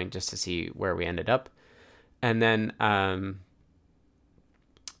was going just to see where we ended up. And then I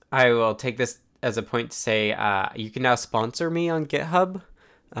will take this as a point to say you can now sponsor me on GitHub.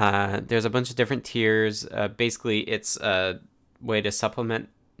 There's a bunch of different tiers. Basically, it's a way to supplement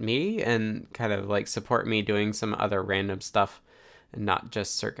me and kind of like support me doing some other random stuff and not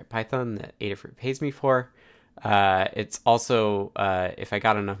just CircuitPython that Adafruit pays me for. It's also, if I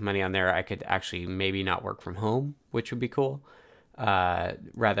got enough money on there, I could actually maybe not work from home, which would be cool.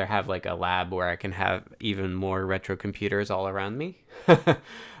 Rather have like a lab where I can have even more retro computers all around me.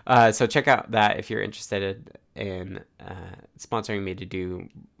 So check out that if you're interested in sponsoring me to do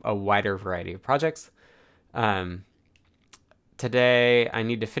a wider variety of projects. Today, I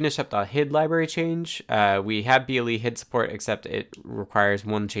need to finish up the HID library change. We have BLE HID support, except it requires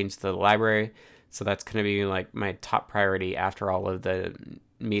one change to the library. So that's going to be like my top priority after all of the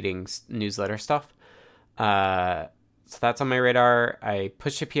meetings, newsletter stuff. So that's on my radar. I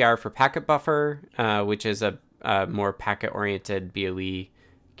pushed a PR for Packet Buffer, which is a more packet-oriented BLE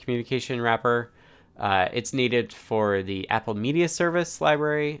communication wrapper. It's needed for the Apple Media Service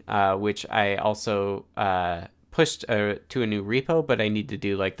library, which I also pushed to a new repo, but I need to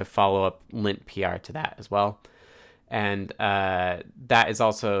do like the follow-up lint PR to that as well. And that is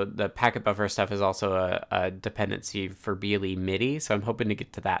also, the Packet Buffer stuff is also a dependency for BLE MIDI, so I'm hoping to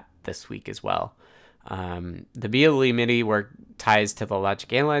get to that this week as well. The BLE MIDI work ties to the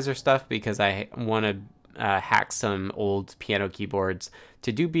Logic Analyzer stuff because I want to hack some old piano keyboards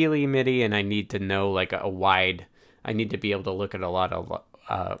to do BLE MIDI, and I need to know like I need to be able to look at a lot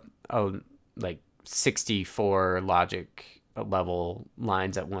of like 64 Logic level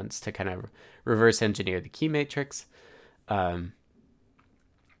lines at once to kind of reverse engineer the key matrix. And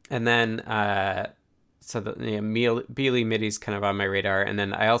then so the BLE MIDI is kind of on my radar. And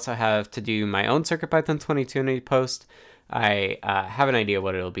then I also have to do my own CircuitPython 2020 post. I have an idea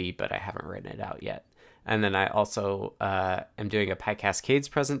what it'll be, but I haven't written it out yet. And then I also am doing a PyCascades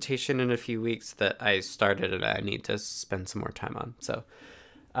presentation in a few weeks that I started and I need to spend some more time on. So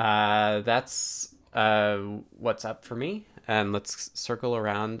that's what's up for me. And let's circle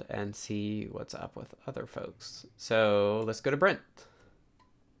around and see what's up with other folks. So let's go to Brent.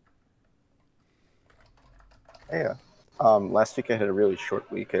 Hey, last week I had a really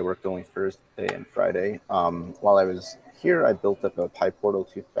short week. I worked only Thursday and Friday. While I was here, I built up a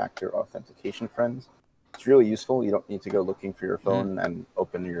PyPortal two-factor authentication friends. It's really useful. You don't need to go looking for your phone and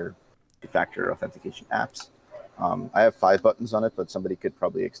open your two-factor authentication apps. I have 5 buttons on it, but somebody could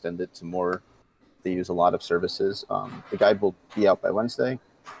probably extend it to more. They use a lot of services. The guide will be out by Wednesday.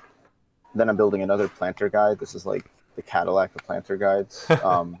 Then I'm building another planter guide. This is like the Cadillac of planter guides.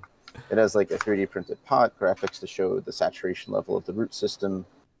 It has like a 3D printed pot, graphics to show the saturation level of the root system.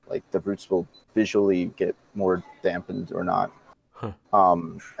 Like the roots will visually get more dampened or not.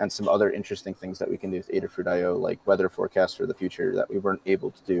 And some other interesting things that we can do with Adafruit.io, like weather forecasts for the future that we weren't able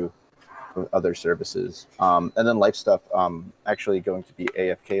to do with other services. And then life stuff, actually going to be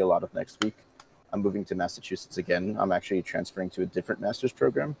AFK a lot of next week. I'm moving to Massachusetts again. I'm actually transferring to a different master's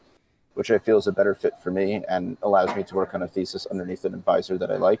program, which I feel is a better fit for me and allows me to work on a thesis underneath an advisor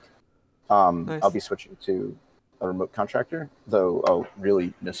that I like. Nice. I'll be switching to a remote contractor, though I'll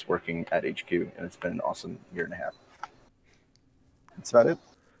really miss working at HQ, and it's been an awesome year and a half. That's about it.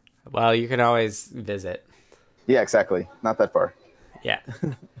 Well, you can always visit. Yeah, exactly. Not that far. Yeah.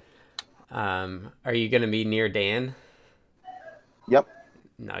 Are you going to be near Dan? Yep.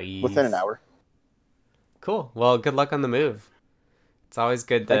 Nice. Within an hour. Cool. Well, good luck on the move. It's always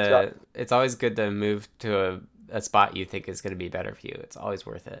good to move to a spot you think is going to be better for you. It's always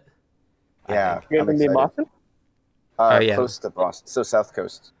worth it. Yeah. You're going to be in Boston? Yeah. Close to Boston. So South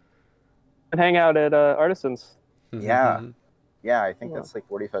Coast. And hang out at Artisans. Yeah. Yeah, I think that's like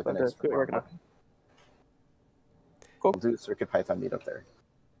 45 minutes. Cool. We'll do a CircuitPython meetup there.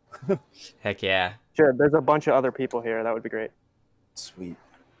 Heck yeah. Sure. There's a bunch of other people here. That would be great. Sweet.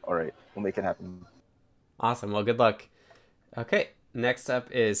 All right. We'll make it happen. Awesome. Well, good luck. Okay. Next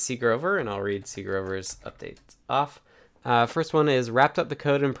up is C. Grover, and I'll read C. Grover's updates off. First one is wrapped up the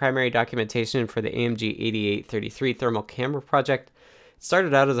code and primary documentation for the AMG 8833 thermal camera project. It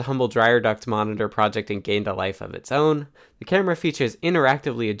started out as a humble dryer duct monitor project and gained a life of its own. The camera features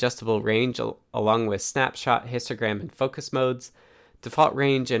interactively adjustable range along with snapshot, histogram, and focus modes. Default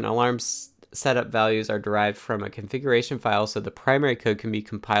range and alarm setup values are derived from a configuration file, so the primary code can be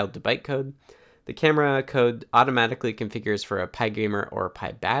compiled to bytecode. The camera code automatically configures for a PyGamer or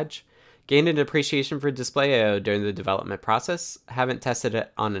PyBadge. Gained an appreciation for display.io during the development process. Haven't tested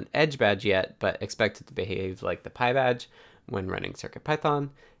it on an Edge badge yet, but expect it to behave like the PyBadge when running CircuitPython.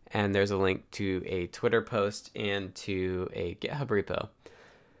 And there's a link to a Twitter post and to a GitHub repo.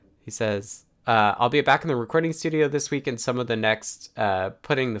 He says, I'll be back in the recording studio this week and some of the next,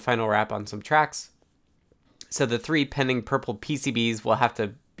 putting the final wrap on some tracks. So the 3 pending purple PCBs will have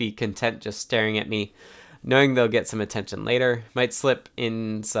to be content just staring at me, knowing they'll get some attention later. Might slip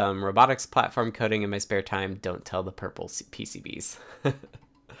in some robotics platform coding in my spare time. Don't tell the purple PCBs.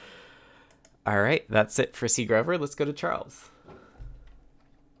 All right, that's it for C. Grover. Let's go to Charles.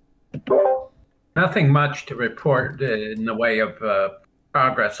 Nothing much to report in the way of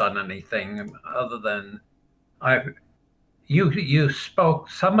progress on anything other than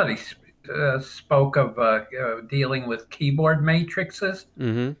somebody spoke of dealing with keyboard matrices.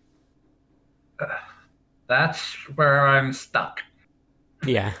 Mm-hmm. That's where I'm stuck.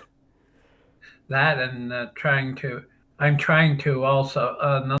 Yeah. That and I'm trying to also,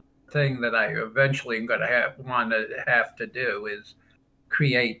 another thing that I eventually am going to have to do is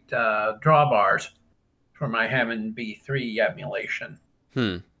create drawbars for my Hammond B3 emulation.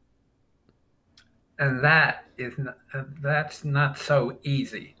 And that's not so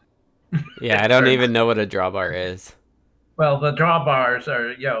easy. Yeah, I don't even know what a drawbar is. Well, the drawbars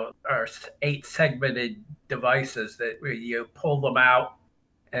are 8 segmented devices that you pull them out,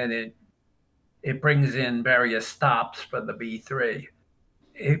 and it brings in various stops for the B3.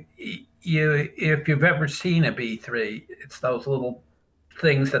 If you've ever seen a B3, it's those little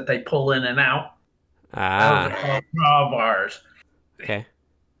things that they pull in and out. Those are called drawbars. Okay.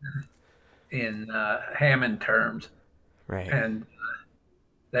 In Hammond terms. Right. And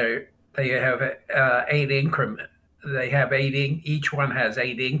they have 8 increments. They have each one has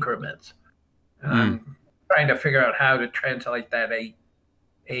 8 increments. I'm trying to figure out how to translate that 8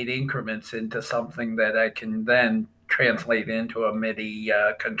 increments into something that I can then translate into a MIDI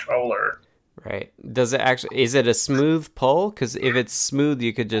controller. Right. Does it actually, is it a smooth pull? Because if it's smooth,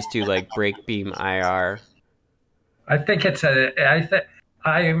 you could just do like break beam IR. I think it's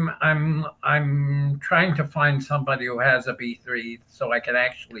I'm trying to find somebody who has a B3 so I can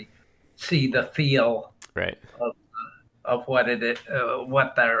actually see the feel right of what it is,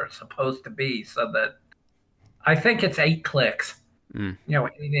 what they're supposed to be, so that I think it's 8 clicks. 8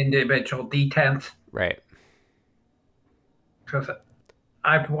 individual detents. Right. Because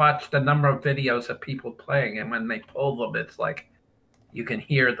I've watched a number of videos of people playing, and when they pull them, it's like you can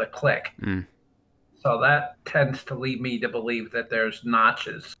hear the click. So that tends to lead me to believe that there's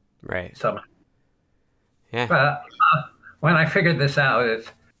notches. Right. Somehow. Yeah. But when I figured this out,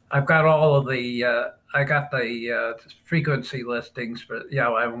 I've got all of the I got the frequency listings for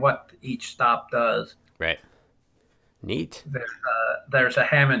and what each stop does. Right. Neat. There's a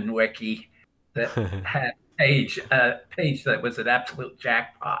Hammond wiki that had a page that was an absolute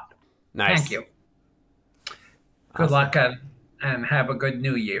jackpot. Nice. Thank you. Good luck and have a good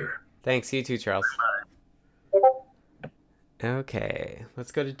new year. Thanks, you too, Charles. Okay,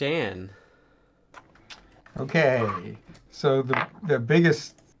 let's go to Dan. Okay, so the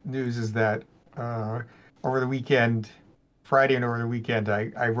biggest news is that over the weekend, Friday and over the weekend,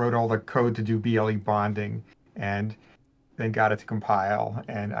 I wrote all the code to do BLE bonding and then got it to compile,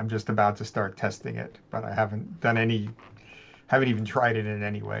 and I'm just about to start testing it, but I haven't even tried it in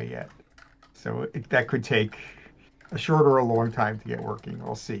any way yet. So that could take a short or a long time to get working.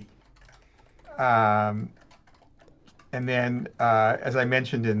 We'll see. And then, as I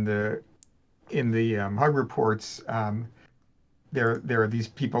mentioned in the Hug reports, there are these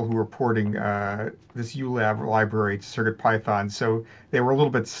people who are porting this ULab library to CircuitPython. So they were a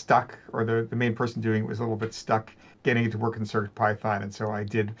little bit stuck, or the main person doing it was a little bit stuck getting it to work in CircuitPython. And so I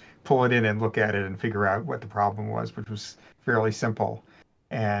did pull it in and look at it and figure out what the problem was, which was fairly simple.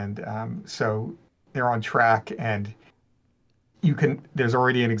 And so they're on track, and there's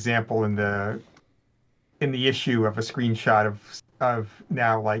already an example in the issue of a screenshot of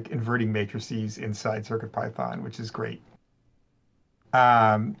now like inverting matrices inside CircuitPython, which is great.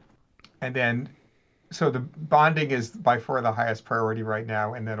 And then, so the bonding is by far the highest priority right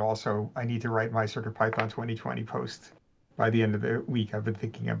now. And then also I need to write my CircuitPython 2020 post by the end of the week. I've been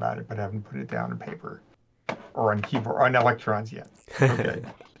thinking about it, but I haven't put it down on paper or on keyboard or on Electrons yet. Okay.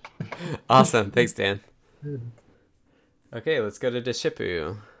 Awesome. Thanks, Dan. Okay, let's go to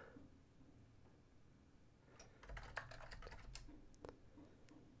Deshipu.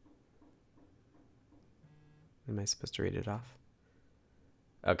 Am I supposed to read it off?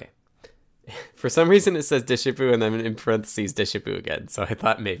 Okay. For some reason it says Deshipu and then in parentheses Deshipu again, so I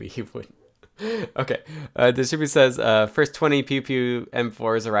thought maybe he wouldn't. Okay. Deshipu says, first 20 Pew Pew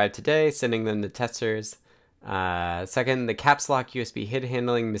M4s arrived today, sending them to testers. Second, the caps lock USB HID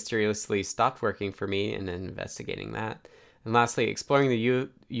handling mysteriously stopped working for me, and then investigating that. And lastly, exploring the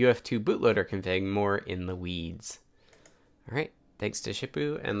UF2 bootloader config, more in the weeds. All right. Thanks to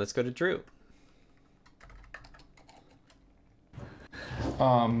Deshipu, and let's go to Drew.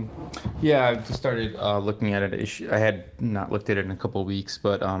 Yeah, I just started looking at it. I had not looked at it in a couple of weeks,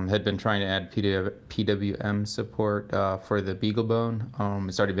 but had been trying to add PWM support for the BeagleBone.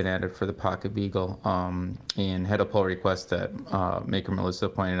 It's already been added for the Pocket Beagle, and had a pull request that Maker Melissa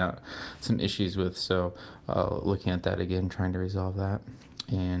pointed out some issues with. So looking at that again, trying to resolve that,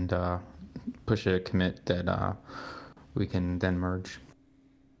 and push a commit that we can then merge.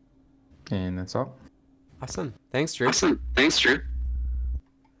 And that's all. Awesome. Thanks, Drew.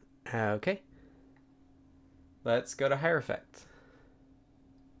 Okay. Let's go to Hierophect.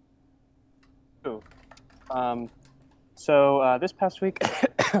 Ooh. So this past week,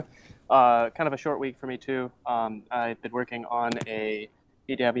 kind of a short week for me too. I've been working on a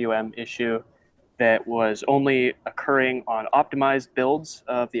PWM issue that was only occurring on optimized builds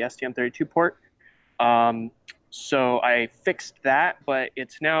of the STM32 port. So I fixed that, but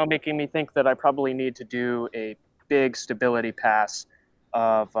it's now making me think that I probably need to do a big stability pass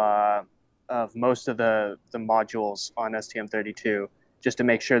of most of the modules on STM32, just to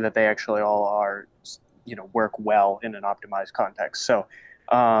make sure that they actually all are, work well in an optimized context. So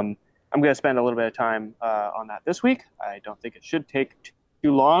I'm going to spend a little bit of time on that this week. I don't think it should take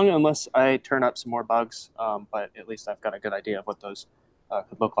too long unless I turn up some more bugs, but at least I've got a good idea of what those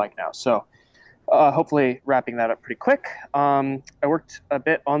could look like now. So hopefully wrapping that up pretty quick. I worked a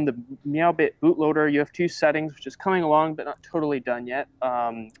bit on the Meowbit bootloader UF2 settings, which is coming along, but not totally done yet.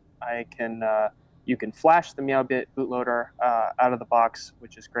 You can flash the Meowbit bootloader out of the box,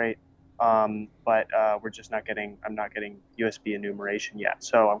 which is great. But I'm not getting USB enumeration yet.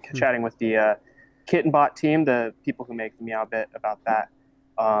 So I'm chatting with the KittenBot team, the people who make the Meowbit, about that.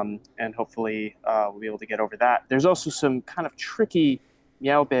 And hopefully we'll be able to get over that. There's also some kind of tricky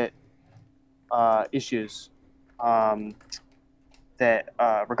Meowbit issues that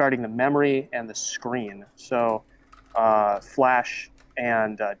regarding the memory and the screen. So Flash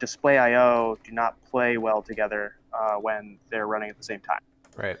and Display I/O do not play well together when they're running at the same time.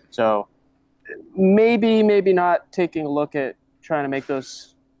 Right. So maybe not taking a look at trying to make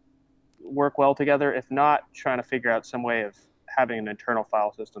those work well together. If not, trying to figure out some way of having an internal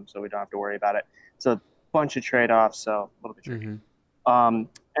file system so we don't have to worry about it. It's a bunch of trade-offs, so a little bit tricky.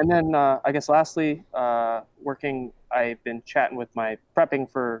 And then I guess lastly, I've been chatting with prepping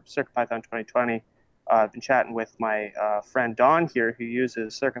for CircuitPython 2020. I've been chatting with my friend Don here, who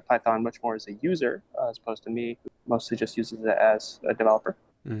uses CircuitPython much more as a user, as opposed to me, who mostly just uses it as a developer.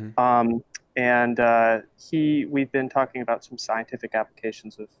 We've been talking about some scientific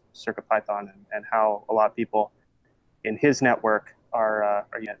applications of CircuitPython and how a lot of people in his network are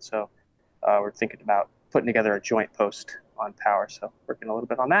using it. So we're thinking about putting together a joint post on Power, so working a little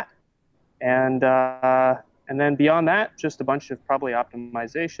bit on that. And then beyond that, just a bunch of probably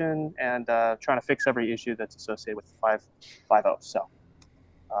optimization and trying to fix every issue that's associated with 5.5.0. So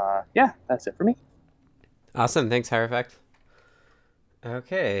yeah, that's it for me. Awesome. Thanks, Hierophect.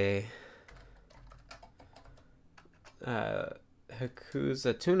 Okay.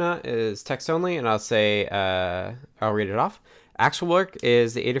 Hakuzatuna is text only, and I'll say, I'll read it off. Actual work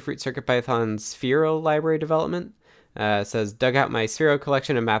is the Adafruit CircuitPython Sphero library development. It says, dug out my Sphero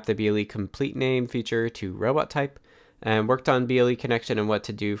collection and mapped the BLE complete name feature to robot type, and worked on BLE connection and what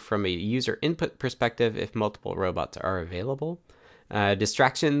to do from a user input perspective if multiple robots are available.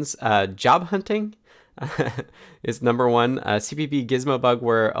 Distractions, job hunting is number one. CPP gizmo bug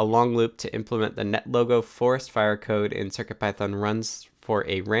where a long loop to implement the netlogo forest fire code in CircuitPython runs for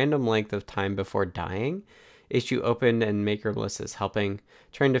a random length of time before dying. Issue opened and Maker Melissa is helping,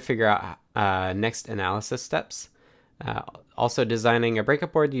 trying to figure out next analysis steps. Also designing a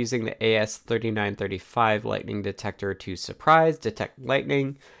breakup board using the AS3935 lightning detector to detect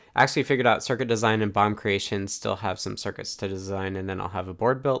lightning. Actually figured out circuit design and bomb creation, still have some circuits to design, and then I'll have a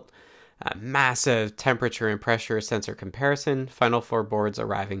board built. Massive temperature and pressure sensor comparison. Final 4 boards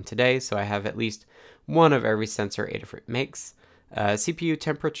arriving today, so I have at least one of every sensor Adafruit makes. CPU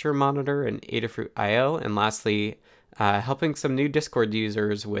temperature monitor and Adafruit I/O, and lastly, helping some new Discord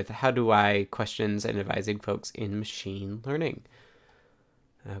users with how do I questions and advising folks in machine learning.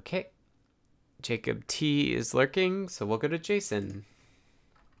 Okay, Jacob T is lurking, so we'll go to Jason.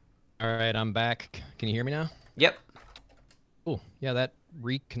 All right, I'm back. Can you hear me now? Yep. Cool. Yeah, that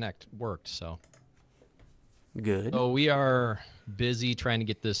reconnect worked, so. Good. So we are busy trying to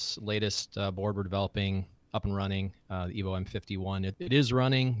get this latest board we're developing up and running, the Evo M51. It is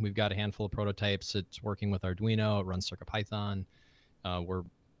running. We've got a handful of prototypes. It's working with Arduino. It runs CircuitPython. We're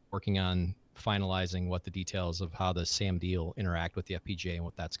working on finalizing what the details of how the SAMD will interact with the FPGA and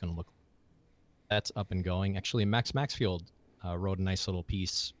what that's going to look like. That's up and going. Actually, Max Maxfield wrote a nice little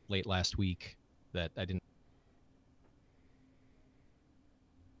piece late last week that I didn't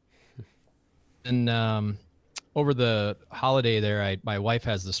And over the holiday there, my wife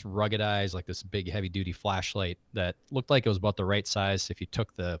has this ruggedized, like this big heavy duty flashlight that looked like it was about the right size. If you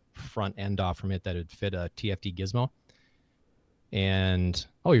took the front end off from it, that would fit a TFT gizmo. And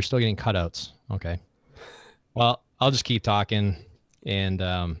oh, you're still getting cutouts. Okay. Well, I'll just keep talking, and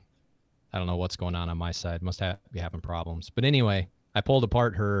I don't know what's going on my side. Must be having problems. But anyway, I pulled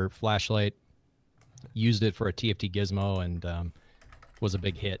apart her flashlight, used it for a TFT gizmo, and was a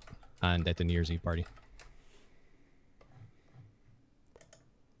big hit at the New Year's Eve party.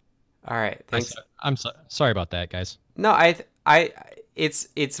 All right, thanks. I'm sorry about that, guys. No,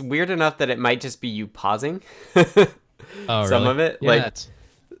 it's weird enough that it might just be you pausing. Oh, some really? of it, Yeah, like.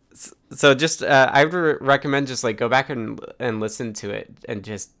 So just, I would recommend just like go back and listen to it and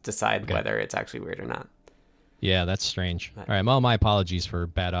just decide whether it's actually weird or not. Yeah, that's strange. All right, well, my apologies for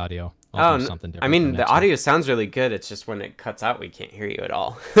bad audio. I'll do something different. I mean, for the next audio week. sounds really good. It's just when it cuts out, we can't hear you at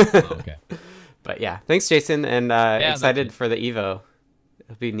all. Okay. But yeah, thanks, Jason, and that's excited for the Evo.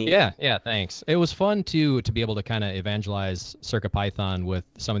 It'll be neat. Yeah, thanks. It was fun to be able to kind of evangelize CircuitPython with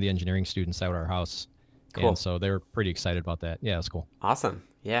some of the engineering students out at our house. Cool. And so they were pretty excited about that. Yeah, it's cool. Awesome.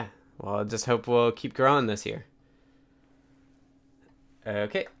 Yeah. Well, I just hope we'll keep growing this year.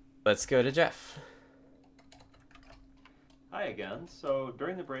 Okay, let's go to Jeff. Hi again. So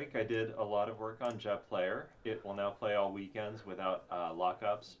during the break, I did a lot of work on JetPlayer. It will now play all weekends without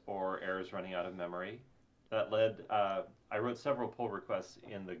lockups or errors running out of memory. That led, I wrote several pull requests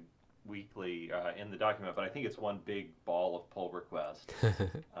in the weekly, in the document, but I think it's one big ball of pull requests.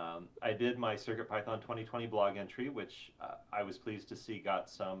 I did my CircuitPython 2020 blog entry, which I was pleased to see got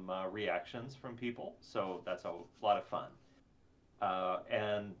some reactions from people, so that's a lot of fun.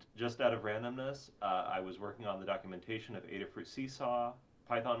 And just out of randomness, I was working on the documentation of Adafruit Seesaw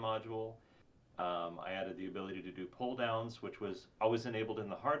Python module. I added the ability to do pull downs, which was always enabled in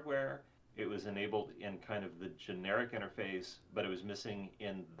the hardware. It was enabled in kind of the generic interface, but it was missing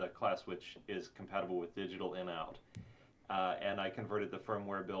in the class which is compatible with digital in-out. And I converted the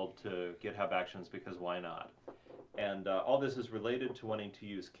firmware build to GitHub Actions because why not? And all this is related to wanting to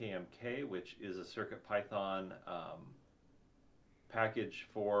use KMK, which is a CircuitPython package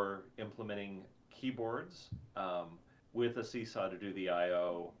for implementing keyboards with a Seesaw to do the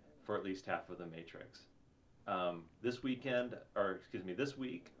I/O for at least half of the matrix. This week,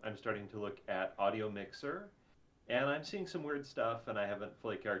 I'm starting to look at Audio Mixer, and I'm seeing some weird stuff, and I haven't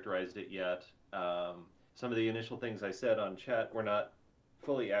fully characterized it yet. Some of the initial things I said on chat were not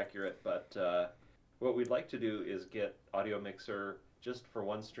fully accurate, but what we'd like to do is get Audio Mixer just for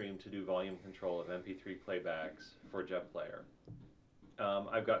one stream to do volume control of MP3 playbacks for JetPlayer.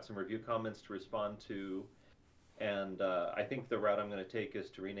 I've got some review comments to respond to, and I think the route I'm going to take is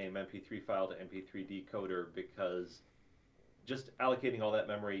to rename MP3 file to MP3 decoder, because just allocating all that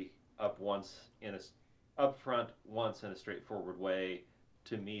memory up front once in a straightforward way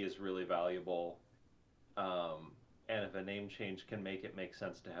to me is really valuable. And if a name change can make it make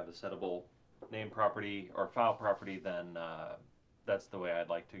sense to have a settable name property or file property, then that's the way I'd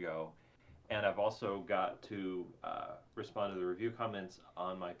like to go. And I've also got to respond to the review comments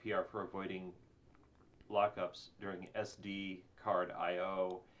on my PR for avoiding lockups during SD card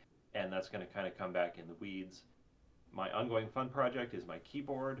I/O, and that's going to kind of come back in the weeds. My ongoing fun project is my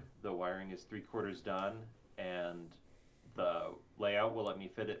keyboard. The wiring is 3/4 done, and the layout will let me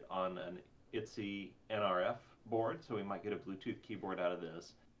fit it on an ITZY NRF board, so we might get a Bluetooth keyboard out of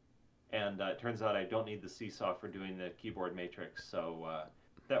this. And it turns out I don't need the Seesaw for doing the keyboard matrix, so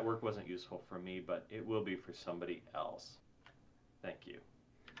that work wasn't useful for me, but it will be for somebody else. Thank you.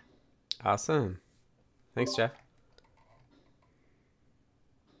 Awesome. Thanks, Jeff.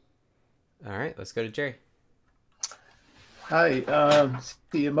 All right, let's go to Jerry. Hi.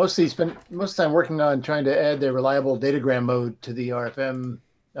 Mostly spent most of the time working on trying to add the reliable datagram mode to the RFM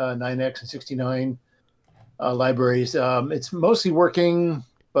 9X and 69 libraries. It's mostly working,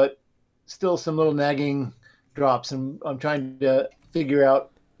 but still some little nagging drops, and I'm trying to figure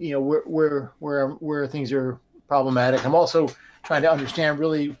out, where things are problematic. I'm also trying to understand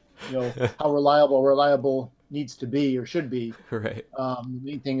really, how reliable needs to be or should be. Right. The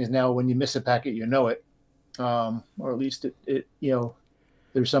main thing is now when you miss a packet, you know it, or at least it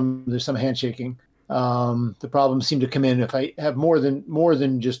there's some handshaking. The problems seem to come in if I have more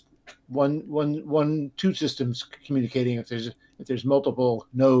than just two systems communicating. If there's multiple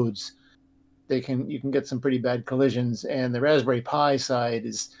nodes, you can get some pretty bad collisions, and the Raspberry Pi side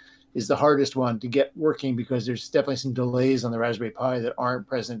is the hardest one to get working because there's definitely some delays on the Raspberry Pi that aren't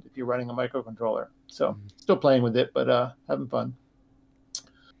present if you're running a microcontroller. So still playing with it, but having fun.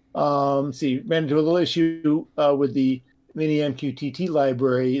 Ran into a little issue with the mini MQTT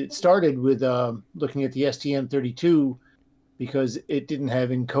library. It started with looking at the STM32 because it didn't have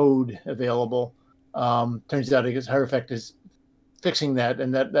encode available. Turns out, I guess Hierophect is fixing that,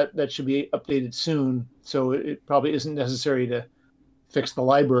 and that should be updated soon. So it probably isn't necessary to fix the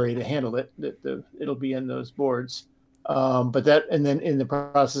library to handle it. It'll be in those boards. But that, and then in the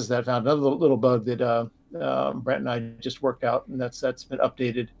process, that found another little bug that Brent and I just worked out, and that's been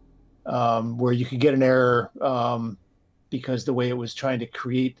updated, where you could get an error because the way it was trying to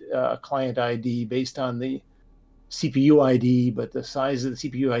create a client ID based on the CPU ID, but the size of the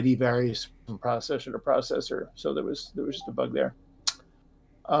CPU ID varies from processor to processor. So there was just a bug there.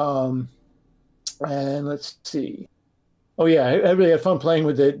 And let's see. Oh yeah, I really had fun playing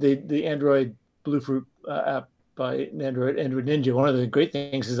with the Android Bluefruit app by Android Ninja. One of the great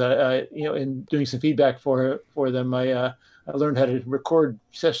things is I in doing some feedback for them, I learned how to record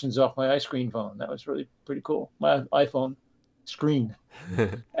sessions off my iScreen phone. That was really pretty cool. My iPhone screen.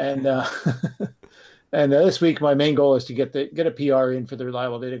 And and this week my main goal is to get a PR in for the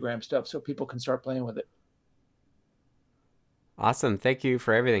reliable datagram stuff so people can start playing with it. Awesome. Thank you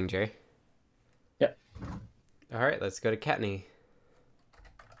for everything, Jay. Yeah. All right, let's go to Kattni.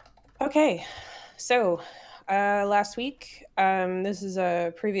 Okay, so last week, this is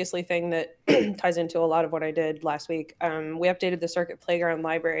a previously thing that ties into a lot of what I did last week. We updated the Circuit Playground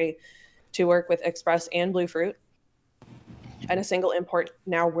library to work with Express and Bluefruit. And a single import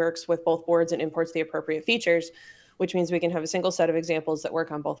now works with both boards and imports the appropriate features, which means we can have a single set of examples that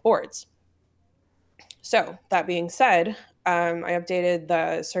work on both boards. So that being said, I updated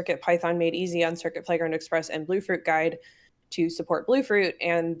the Circuit Python Made Easy on Circuit Playground Express and Bluefruit guide to support Bluefruit,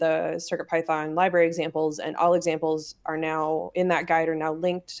 and the Circuit Python library examples and all examples are now in that guide are now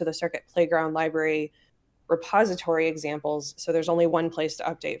linked to the Circuit Playground library repository examples. So there's only one place to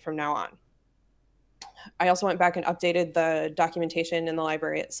update from now on. I also went back and updated the documentation in the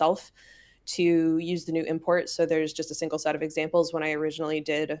library itself to use the new import. So there's just a single set of examples. When I originally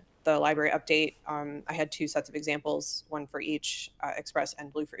did the library update, I had two sets of examples, one for each Express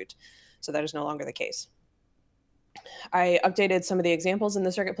and Bluefruit. So that is no longer the case. I updated some of the examples in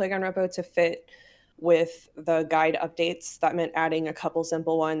the Circuit Playground repo to fit with the guide updates. That meant adding a couple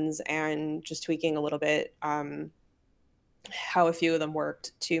simple ones and just tweaking a little bit how a few of them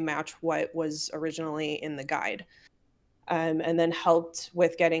worked to match what was originally in the guide. And then helped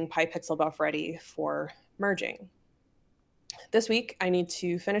with getting PyPixelBuff ready for merging. This week, I need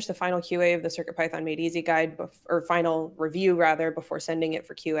to finish the final QA of the CircuitPython Made Easy guide, or final review rather, before sending it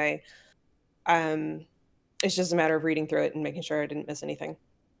for QA. It's just a matter of reading through it and making sure I didn't miss anything.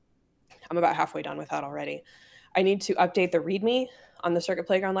 I'm about halfway done with that already. I need to update the README on the Circuit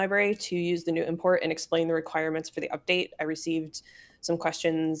Playground library to use the new import and explain the requirements for the update. I received some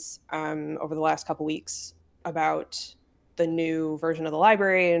questions over the last couple weeks about the new version of the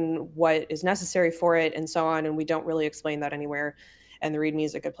library and what is necessary for it and so on, and we don't really explain that anywhere, and the README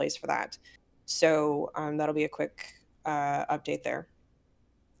is a good place for that. So that'll be a quick update there.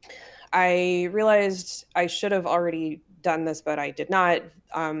 I realized I should have already done this, but I did not.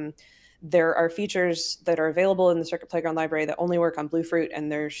 There are features that are available in the Circuit Playground library that only work on Bluefruit,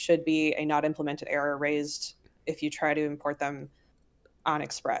 and there should be a not implemented error raised if you try to import them on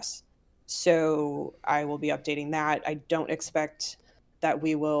Express. So I will be updating that. I don't expect that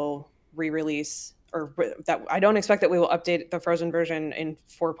we will re-release, or that I don't expect that we will update the frozen version in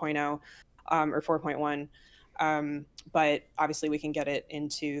 4.0 or 4.1. But obviously we can get it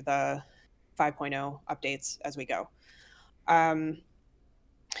into the 5.0 updates as we go.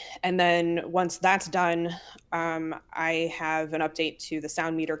 And then once that's done, I have an update to the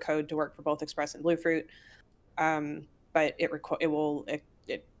sound meter code to work for both Express and Bluefruit. But it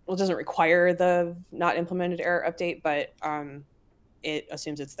doesn't require the not implemented error update, but it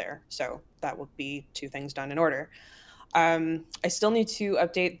assumes it's there. So that will be two things done in order. I still need to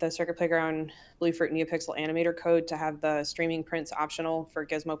update the Circuit Playground Bluefruit NeoPixel animator code to have the streaming prints optional for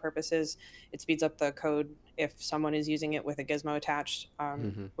Gizmo purposes. It speeds up the code if someone is using it with a Gizmo attached,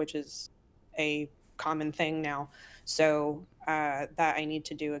 which is a common thing now. So that I need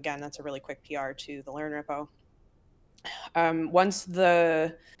to do again. That's a really quick PR to the Learn repo. Once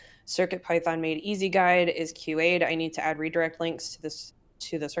the CircuitPython Made Easy guide is QA'd, I need to add redirect links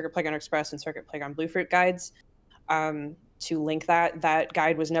to the Circuit Playground Express and Circuit Playground Bluefruit guides. To link that. That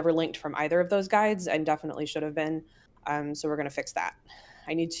guide was never linked from either of those guides and definitely should have been. So we're going to fix that.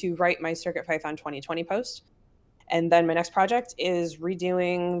 I need to write my CircuitPython 2020 post. And then my next project is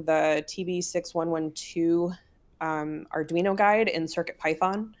redoing the TB6112 Arduino guide in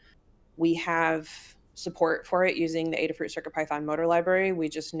CircuitPython. We have support for it using the Adafruit CircuitPython motor library. We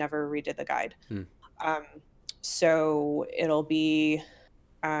just never redid the guide. so it'll be,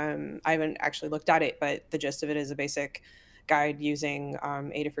 I haven't actually looked at it, but the gist of it is a basic guide using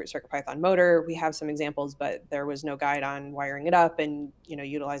Adafruit CircuitPython motor. We have some examples, but there was no guide on wiring it up and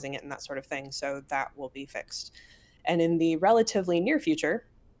utilizing it and that sort of thing. So that will be fixed. And in the relatively near future,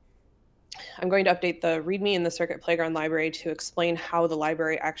 I'm going to update the README in the Circuit Playground library to explain how the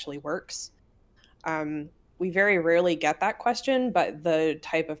library actually works. We very rarely get that question, but the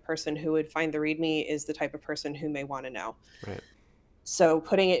type of person who would find the README is the type of person who may want to know. Right. So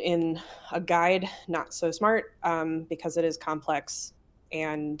putting it in a guide, not so smart, because it is complex.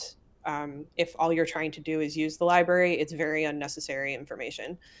 And if all you're trying to do is use the library, it's very unnecessary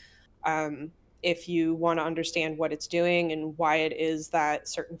information. If you want to understand what it's doing and why it is that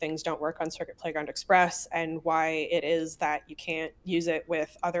certain things don't work on Circuit Playground Express and why it is that you can't use it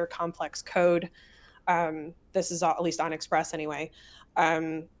with other complex code, this is all, at least on Express anyway,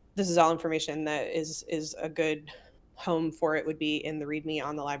 this is all information that is a good home for it would be in the README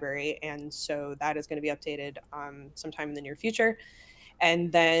on the library. And so that is going to be updated sometime in the near future.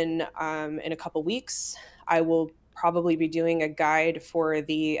 And then in a couple weeks, I will probably be doing a guide for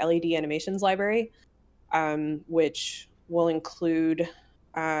the LED animations library, which will include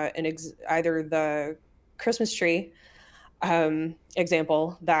either the Christmas tree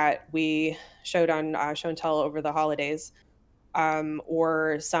example that we showed on Show and Tell over the holidays,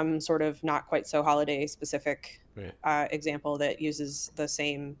 or some sort of not quite so holiday specific example that uses the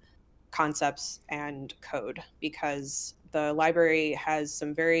same concepts and code, because the library has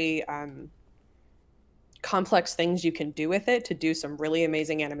some very complex things you can do with it to do some really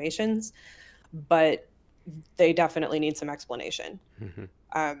amazing animations, but they definitely need some explanation.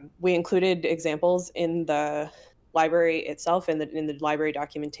 We included examples in the library itself, in the library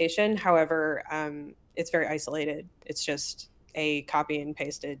documentation. However, it's very isolated. It's just a copy and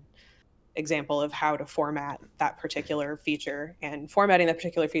pasted example of how to format that particular feature, and formatting that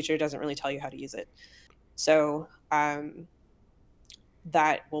particular feature doesn't really tell you how to use it. So that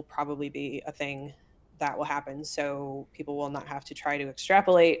will probably be a thing that will happen. So people will not have to try to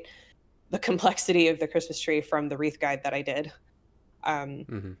extrapolate the complexity of the Christmas tree from the wreath guide that I did,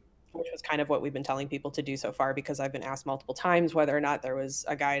 which was kind of what we've been telling people to do so far, because I've been asked multiple times whether or not there was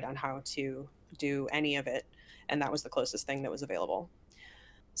a guide on how to do any of it. And that was the closest thing that was available.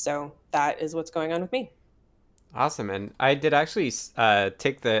 So that is what's going on with me. Awesome. And I did actually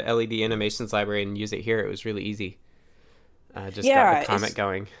take the LED animations library and use it here. It was really easy. Just got the comment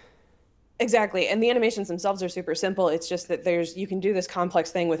going. Exactly. And the animations themselves are super simple. It's just that you can do this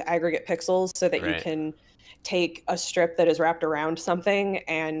complex thing with aggregate pixels so that you can take a strip that is wrapped around something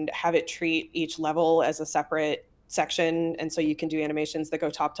and have it treat each level as a separate section. And so you can do animations that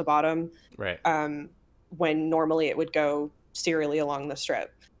go top to bottom. When normally it would go serially along the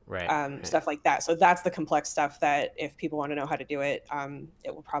strip. Stuff like that. So that's the complex stuff that if people want to know how to do it,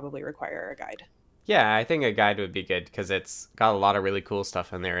 it will probably require a guide. Yeah, I think a guide would be good because it's got a lot of really cool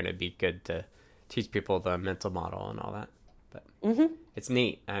stuff in there, and it'd be good to teach people the mental model and all that. But it's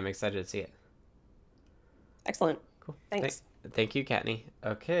neat. I'm excited to see it. Excellent. Cool. Thanks. Thank you, Kattni.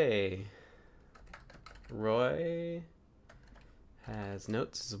 Okay. Roy has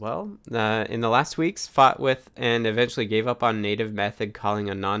notes as well. In the last weeks, fought with and eventually gave up on native method calling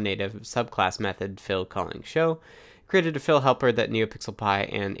a non-native subclass method fill calling show. Created a fill helper that NeoPixelPy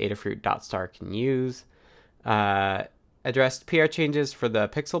and Adafruit .star can use. Addressed PR changes for the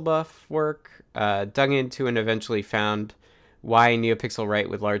pixel buff work. Dug into and eventually found why NeoPixel write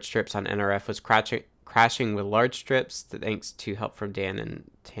with large strips on NRF was crashing with large strips, thanks to help from Dan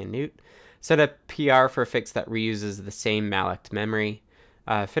and Tanute. Set up PR for a fix that reuses the same malloc memory.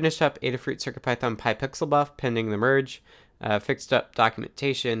 Finished up Adafruit CircuitPython PyPixelBuff pending the merge. Fixed up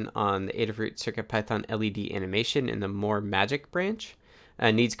documentation on the Adafruit CircuitPython LED animation in the More Magic branch.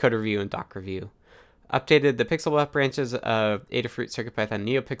 Needs code review and doc review. Updated the PixelBuff branches of Adafruit CircuitPython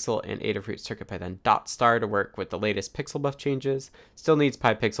NeoPixel and Adafruit CircuitPython .star to work with the latest PixelBuff changes. Still needs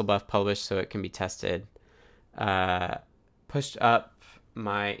PyPixelBuff published so it can be tested. Pushed up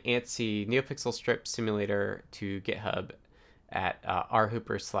my ANSI NeoPixel strip simulator to GitHub at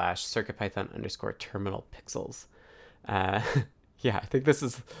rhooper/CircuitPython_terminal pixels. Yeah, I think this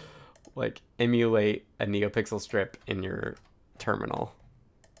is like emulate a NeoPixel strip in your terminal,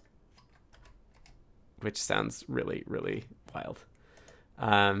 which sounds really, really wild.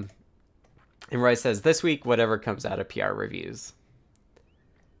 And Roy says, this week, whatever comes out of PR reviews.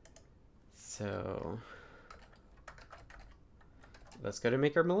 So let's go to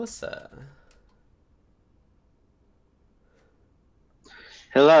Maker Melissa.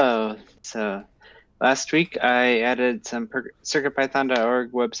 Hello. So Last week, I added some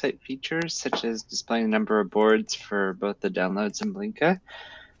CircuitPython.org website features, such as displaying the number of boards for both the downloads and Blinka.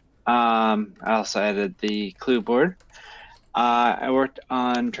 I also added the clue board. I worked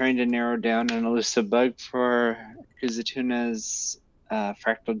on trying to narrow down an elusive bug for Kuzatuna's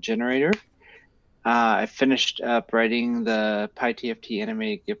fractal generator. I finished up writing the PyTFT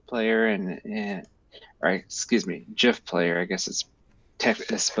animated GIF player GIF player, I guess it's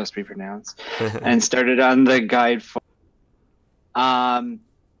supposed to be pronounced, and started on the guide for.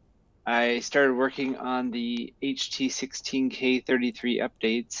 I started working on the HT16K33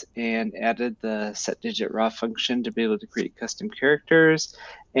 updates and added the setDigitRaw function to be able to create custom characters.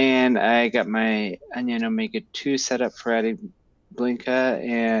 And I got my Onion Omega 2 set up for adding Blinka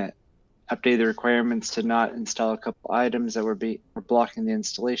and updated the requirements to not install a couple items that were blocking the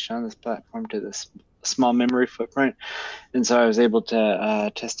installation on this platform to this small memory footprint. And so I was able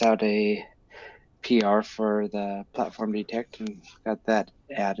to test out a PR for the platform detect and got that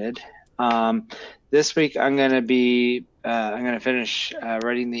added. This week I'm gonna finish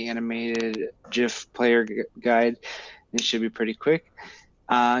writing the animated GIF player guide. It should be pretty quick.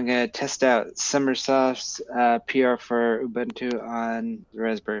 I'm gonna test out Summersoft's PR for Ubuntu on the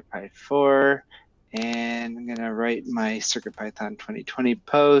Raspberry Pi 4, and I'm gonna write my CircuitPython 2020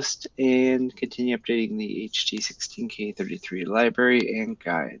 post and continue updating the HT16K33 library and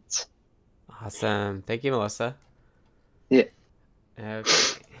guides. Awesome. Thank you, Melissa. Yeah.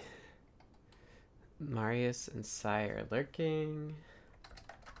 Okay. Marius and Sai are lurking.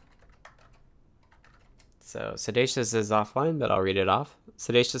 So Sedacious is offline, but I'll read it off.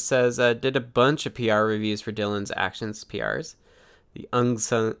 Sedacious says, did a bunch of PR reviews for Dylan's Actions PRs. The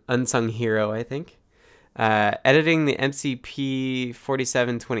unsung hero, I think. Editing the MCP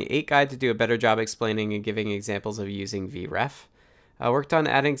 4728 guide to do a better job explaining and giving examples of using VREF. Worked on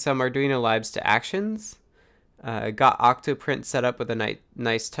adding some Arduino libs to Actions. Got Octoprint set up with a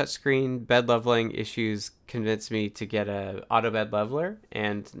nice touchscreen. Bed leveling issues convinced me to get a auto bed leveler.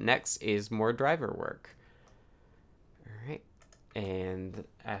 And next is more driver work. All right. And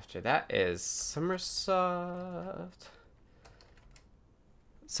after that is Summersoft.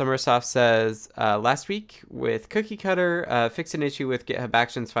 Summersoft says, last week with Cookie Cutter, fixed an issue with GitHub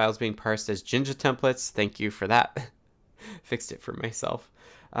Actions files being parsed as Jinja templates. Thank you for that. Fixed it for myself.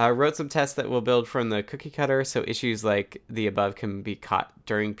 Wrote some tests that will build from the Cookie Cutter, so issues like the above can be caught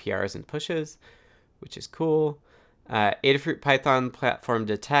during PRs and pushes, which is cool. Adafruit Python platform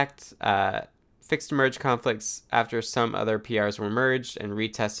detect fixed merge conflicts after some other PRs were merged and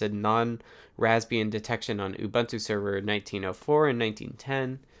retested non-Raspbian detection on Ubuntu server 1904 and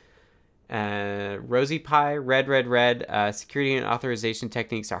 1910. Rosy Pi, red. Security and authorization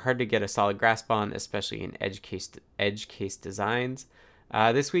techniques are hard to get a solid grasp on, especially in edge case designs.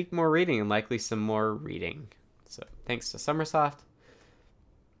 This week, more reading and likely some more reading. So thanks to Summersoft.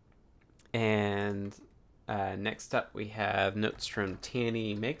 And next up, we have notes from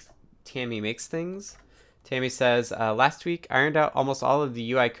Tammy Makes Things. Tammy says, last week, ironed out almost all of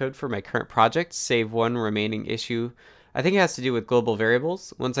the UI code for my current project, save one remaining issue. I think it has to do with global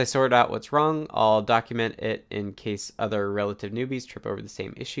variables. Once I sort out what's wrong, I'll document it in case other relative newbies trip over the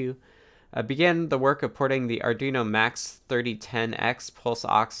same issue. Began the work of porting the Arduino Max 3010X Pulse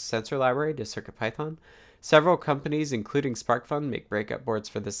Aux sensor library to CircuitPython. Several companies, including SparkFun, make breakout boards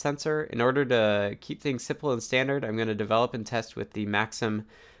for the sensor. In order to keep things simple and standard, I'm going to develop and test with the Maxim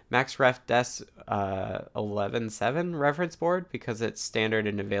MaxRef DES 11.7 reference board because it's standard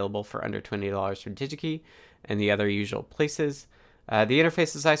and available for under $20 from DigiKey and the other usual places. The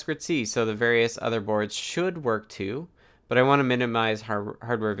interface is I2C, so the various other boards should work too, but I want to minimize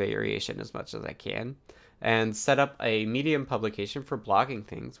hardware variation as much as I can. And set up a Medium publication for blogging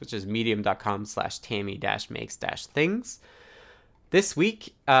things, which is medium.com/tammy-makes-things. This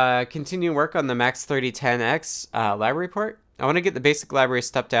week, continue work on the Max 3010X library port. I want to get the basic library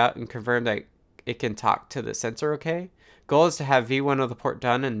stepped out and confirm that it can talk to the sensor okay. Goal is to have V1 of the port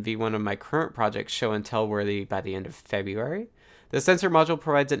done and V1 of my current project show and tell worthy by the end of February. The sensor module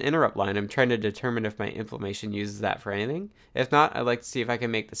provides an interrupt line. I'm trying to determine if my implementation uses that for anything. If not, I'd like to see if I can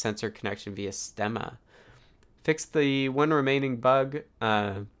make the sensor connection via Stemma. Fix the one remaining bug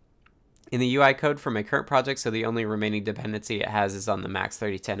in the UI code for my current project, so the only remaining dependency it has is on the Max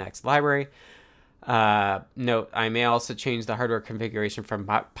 3010X library. Note, I may also change the hardware configuration from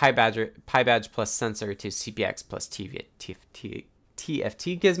PyBadge plus sensor to CPX plus TFT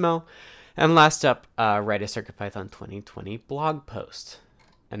gizmo. And last up, write a CircuitPython 2020 blog post.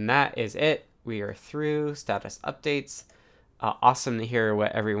 And that is it. We are through status updates. Awesome to hear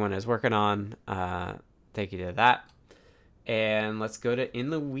what everyone is working on. Thank you to that. And let's go to In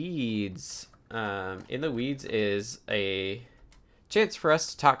the Weeds. In the Weeds is a chance for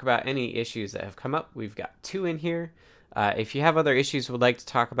us to talk about any issues that have come up. We've got 2 in here. If you have other issues you would like to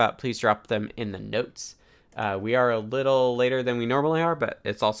talk about, please drop them in the notes. We are a little later than we normally are, but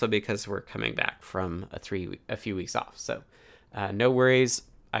it's also because we're coming back from a few weeks off. So no worries.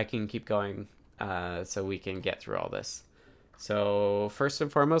 I can keep going so we can get through all this. So first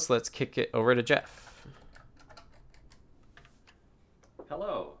and foremost, let's kick it over to Jeff.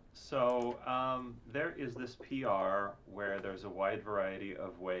 Hello. So there is this PR where there's a wide variety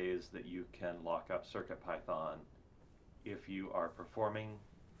of ways that you can lock up CircuitPython if you are performing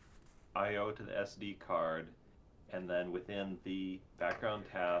I/O to the SD card, and then within the background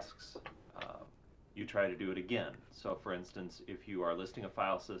tasks, you try to do it again. So for instance, if you are listing a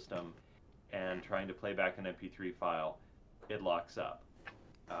file system and trying to play back an MP3 file, it locks up.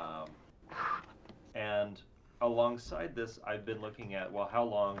 And alongside this, I've been looking at, well, how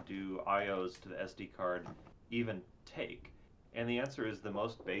long do I/Os to the SD card even take? And the answer is the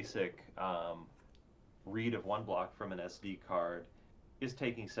most basic read of one block from an SD card is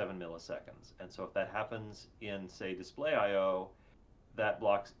taking 7 milliseconds. And so if that happens in, say, display I/O, that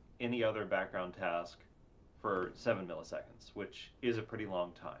blocks any other background task for 7 milliseconds, which is a pretty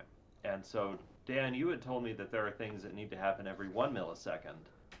long time. And so, Dan, you had told me that there are things that need to happen every 1 millisecond.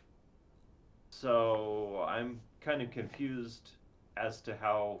 So I'm kind of confused as to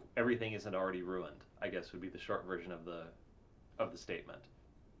how everything isn't already ruined, I guess would be the short version of the statement.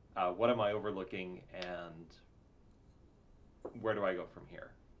 What am I overlooking, and where do I go from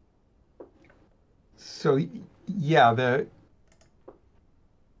here? So yeah,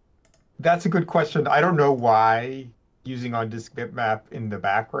 that's a good question. I don't know why using on-disk bitmap in the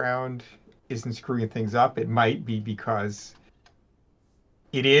background isn't screwing things up. It might be because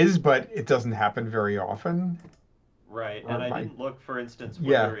it is, but it doesn't happen very often. Right, and I didn't look, for instance,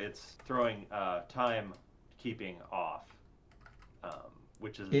 whether it's throwing timekeeping off,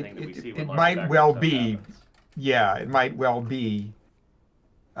 which is the thing that we see when it might well be. Yeah, it might well be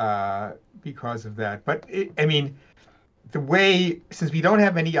because of that. But I mean, the way, since we don't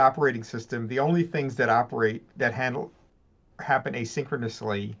have any operating system, the only things that happen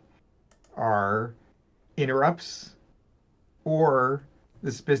asynchronously are interrupts, or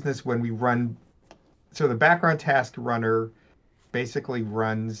this business when we run. So the background task runner basically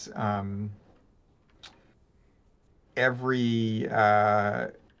runs every few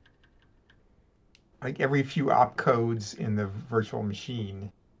opcodes in the virtual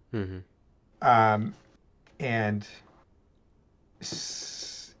machine. Mm-hmm. And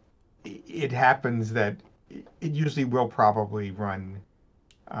it happens that it usually will probably run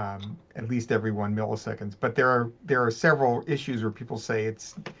at least every 1 millisecond. But there are several issues where people say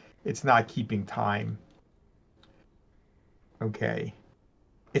it's not keeping time. Okay.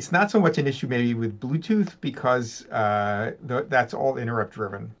 It's not so much an issue maybe with Bluetooth because that's all interrupt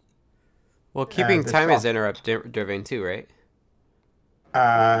driven. Well, keeping time is interrupt driven too, right?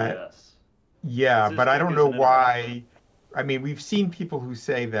 Yes. Yeah, but I don't know why. I mean, we've seen people who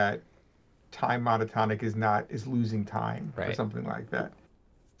say that time monotonic is losing time or something like that.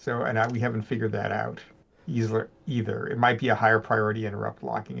 So, and we haven't figured that out either. It might be a higher priority interrupt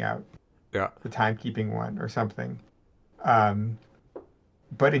locking out the timekeeping one or something.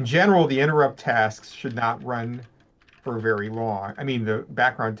 But in general, the interrupt tasks should not run for very long. I mean, the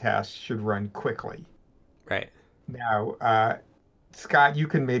background tasks should run quickly. Right. Now, Scott, you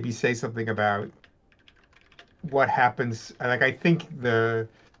can maybe say something about what happens. Like, I think the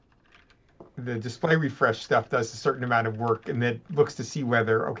display refresh stuff does a certain amount of work, and it looks to see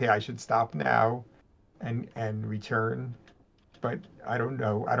whether, okay, I should stop now and return. But I don't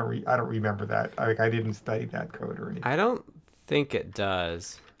know. I don't remember that. I didn't study that code or anything. I don't think it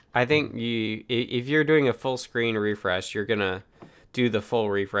does. I think if you're doing a full screen refresh, you're gonna do the full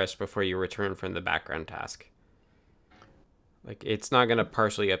refresh before you return from the background task. Like, it's not gonna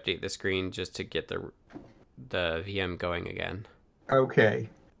partially update the screen just to get the VM going again. Okay.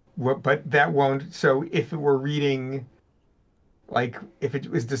 But that won't. So if it were reading, like if it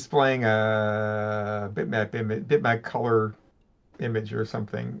was displaying a bitmap color image or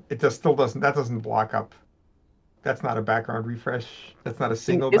something, it still doesn't. That doesn't block up. That's not a background refresh. That's not a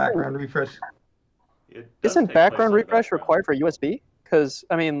single background refresh. Isn't background refresh required for USB? Because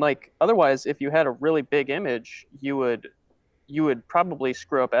I mean, like, otherwise, if you had a really big image, you would probably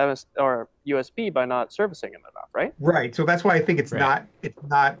screw up or USB by not servicing it enough, right? Right. So that's why I think it's not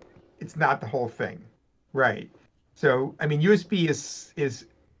the whole thing. Right. So I mean, USB is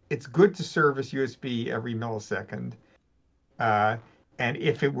it's good to service USB every millisecond. And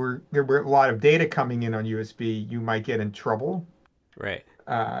if there were a lot of data coming in on USB, you might get in trouble. Right.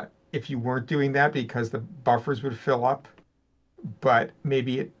 if you weren't doing that because the buffers would fill up, but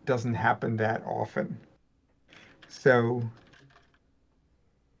maybe it doesn't happen that often. So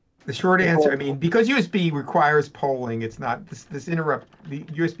the short answer, I mean, because USB requires polling, it's not this interrupt. The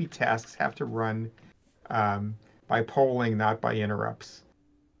USB tasks have to run by polling, not by interrupts.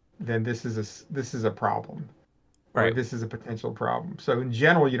 Then this is a problem, or Right. this is a potential problem. So in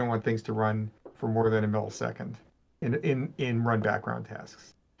general, you don't want things to run for more than a millisecond in run background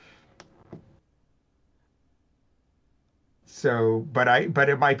tasks. So, but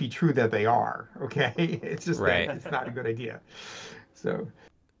it might be true that they are, okay? It's just Right. that it's not a good idea. So,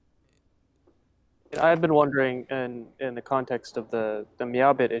 I've been wondering in the context of the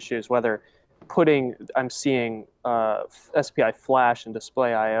Meowbit issues whether I'm seeing SPI flash and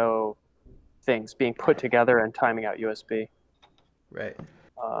display IO things being put together and timing out USB, Right.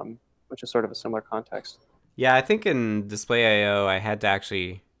 which is sort of a similar context. Yeah, I think in display IO, I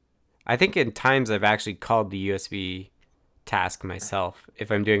think in times I've actually called the USB task myself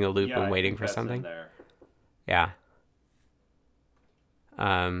if I'm doing a loop Yeah, and I waiting think for that's in something. there. Yeah.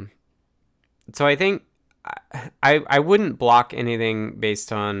 So I think I wouldn't block anything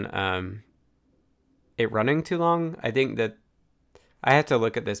based on it running too long. I think that I have to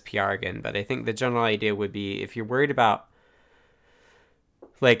look at this PR again, but I think the general idea would be if you're worried about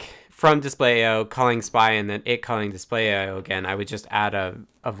like from display IO calling SPI and then it calling display IO again, I would just add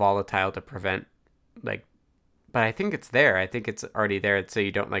a volatile to prevent like, but I think it's there. I think it's already there so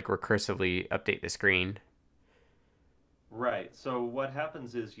you don't like recursively update the screen. Right. So what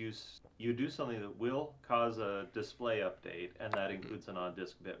happens is you do something that will cause a display update, and that includes an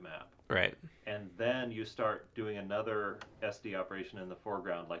on-disk bitmap. Right. And then you start doing another SD operation in the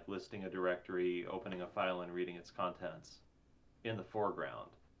foreground, like listing a directory, opening a file, and reading its contents in the foreground.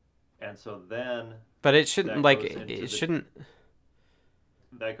 And so then... But it shouldn't, that like, goes into it shouldn't...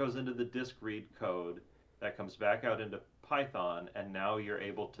 That goes into the disk read code, that comes back out into Python, and now you're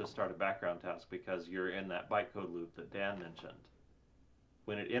able to start a background task because you're in that bytecode loop that Dan mentioned.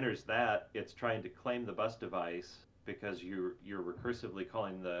 When it enters that, it's trying to claim the bus device because you're recursively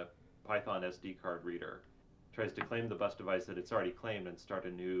calling the Python SD card reader. It tries to claim the bus device that it's already claimed and start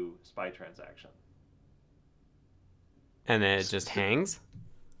a new SPI transaction. And then it just hangs?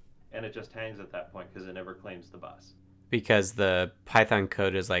 And it just hangs at that point because it never claims the bus. Because the Python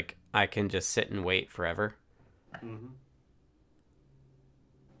code is like, I can just sit and wait forever. Mm-hmm.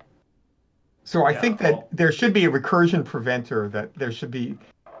 So I think that there should be a recursion preventer, that there should be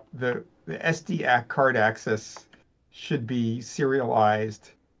the SD card access should be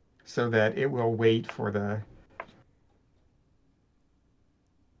serialized so that it will wait for the...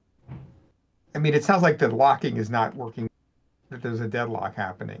 I mean, it sounds like the locking is not working, that there's a deadlock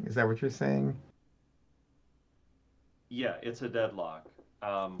happening. Is that what you're saying? Yeah, it's a deadlock.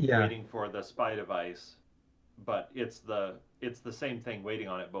 Yeah. Waiting for the SPI device, but it's the same thing waiting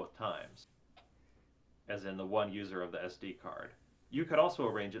on it both times, as in the one user of the SD card. You could also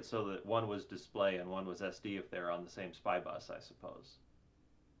arrange it so that one was display and one was SD if they're on the same SPI bus, I suppose.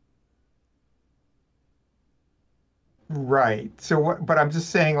 Right. So what, but I'm just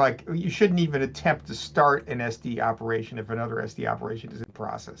saying, like, you shouldn't even attempt to start an SD operation if another SD operation is in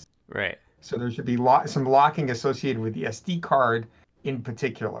process. Right. So there should be some locking associated with the SD card in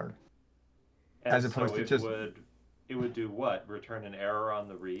particular, And as opposed so to it just... it would do what? Return an error on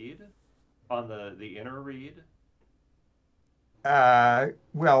the read? On the inner read?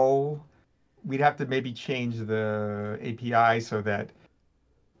 Well, we'd have to maybe change the API so that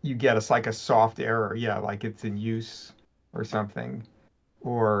you get like a soft error. Yeah, like it's in use or something,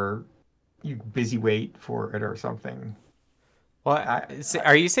 or you busy wait for it or something. Well,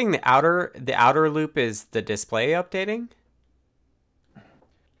 are you saying the outer loop is the display updating?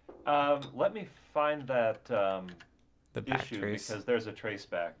 Let me find that the back issue trace. because there's a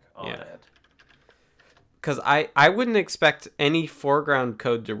traceback on it. Because I wouldn't expect any foreground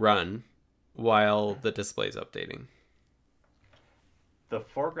code to run while the display is updating. The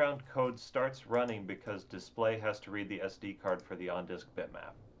foreground code starts running because display has to read the SD card for the on-disk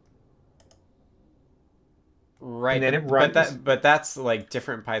bitmap. Right, And then it runs... but that's like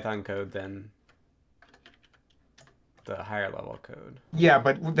different Python code than the higher level code. Yeah,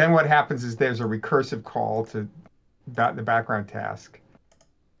 but then what happens is there's a recursive call to the background task.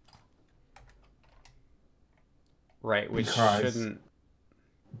 Right, which shouldn't...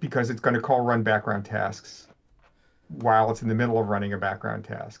 Because it's going to call run background tasks while it's in the middle of running a background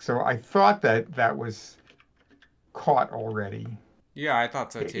task. So I thought that was caught already. Yeah, I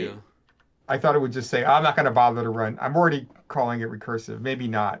thought so too. I thought it would just say, I'm not going to bother to run. I'm already calling it recursive. Maybe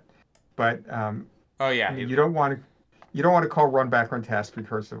not. But oh yeah, I mean, you don't want You don't want to call run background task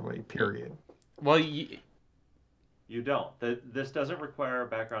recursively, period. Well, you don't. This doesn't require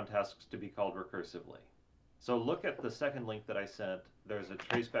background tasks to be called recursively. So look at the second link that I sent. There's a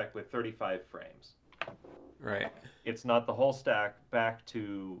traceback with 35 frames. Right. It's not the whole stack back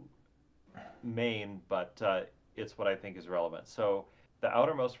to main, but it's what I think is relevant. So the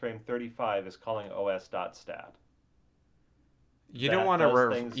outermost frame 35 is calling os.stat. You don't want to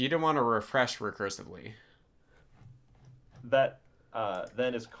refresh recursively. That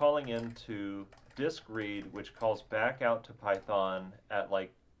then is calling into disk read, which calls back out to Python at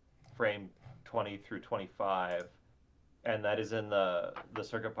like frame 20 through 25, and that is in the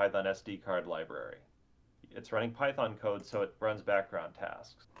CircuitPython SD card library. It's running Python code, so it runs background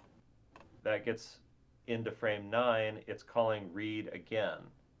tasks. That gets into frame 9, it's calling read again.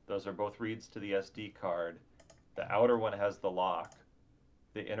 Those are both reads to the SD card. The outer one has the lock.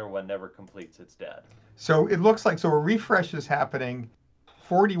 The inner one never completes, it's dead. So it looks like, so a refresh is happening.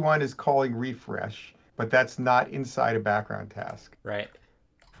 41 is calling refresh, but that's not inside a background task. Right.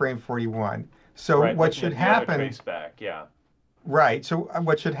 Frame 41. So what should happen? Traceback, yeah. Right. So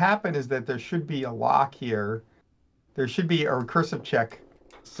what should happen is that there should be a lock here. There should be a recursive check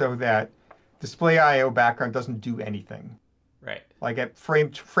so that display IO background doesn't do anything. Right. Like at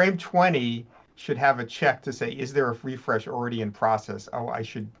frame 20 should have a check to say, is there a refresh already in process? Oh, I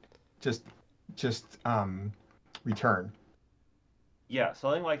should just return. Yeah,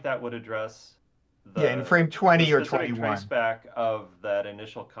 something like that would address in frame 20 or 21. Traceback of that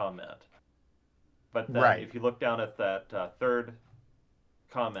initial comment. But then if you look down at that third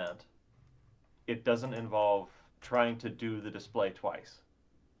comment, it doesn't involve trying to do the display twice.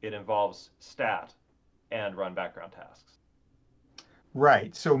 It involves stat and run background tasks.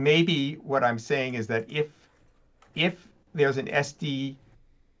 Right. So maybe what I'm saying is that if there's an SD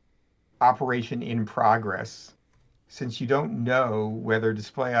operation in progress, since you don't know whether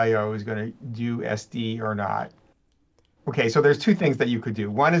display IO is going to do SD or not. Okay, so there's two things that you could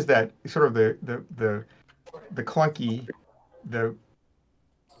do. One is that sort of the clunky, the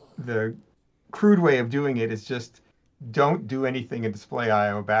crude way of doing it is just don't do anything in display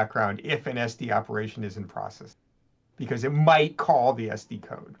IO background if an SD operation is in process, because it might call the SD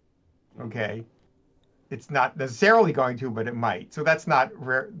code. Okay, it's not necessarily going to, but it might. So that's not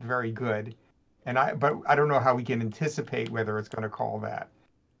very good. But I don't know how we can anticipate whether it's going to call that.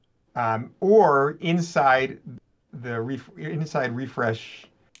 Or inside inside refresh,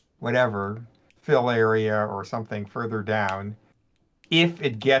 whatever, fill area or something further down, if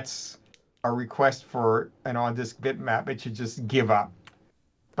it gets a request for an on-disk bitmap, it should just give up.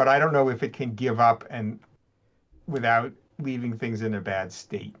 But I don't know if it can give up and without leaving things in a bad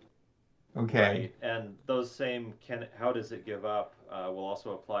state. Okay. Right. And those same how does it give up will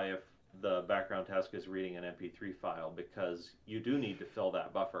also apply if the background task is reading an MP3 file, because you do need to fill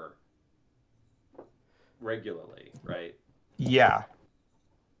that buffer regularly, right? Yeah.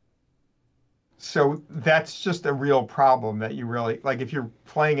 So that's just a real problem that you really, like if you're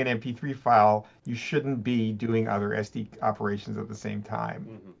playing an MP3 file, you shouldn't be doing other SD operations at the same time.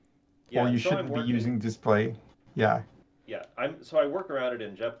 Mm-hmm. Yeah, or you shouldn't be using display. Yeah. Yeah, so I work around it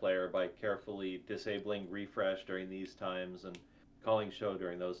in JetPlayer by carefully disabling refresh during these times and calling show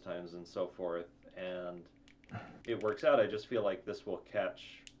during those times and so forth, and it works out. I just feel like this will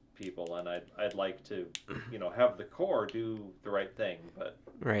catch people, and I'd like to, have the core do the right thing, but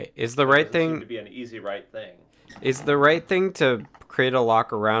is the right thing to be an easy right thing. Is the right thing to create a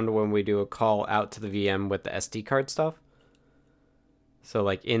lock around when we do a call out to the VM with the SD card stuff? So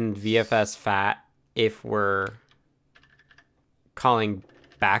like in VFS FAT, if we're calling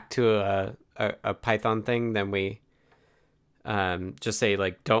back to a Python thing, then we just say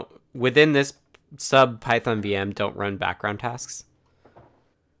like don't within this sub Python VM don't run background tasks.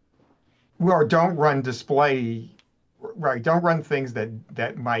 Or don't run display, right? Don't run things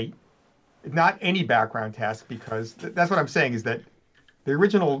that might not any background task, because that's what I'm saying is that the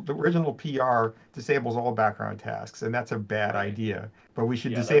original PR disables all background tasks, and that's a bad idea. But we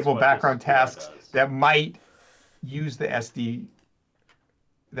should disable background tasks that might use the SD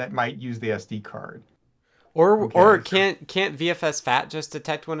card. Or can't VFS FAT just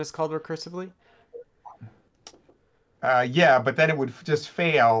detect when it's called recursively? Yeah, but then it would just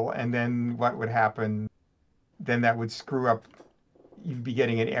fail, and then what would happen? Then that would screw up. You'd be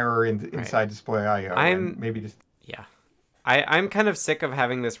getting an error inside display IO. I'm kind of sick of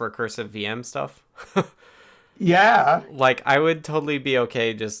having this recursive VM stuff. Yeah. Like, I would totally be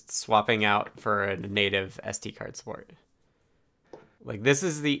okay just swapping out for a native SD card support. Like, this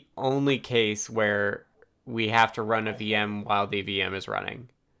is the only case where we have to run a VM while the VM is running.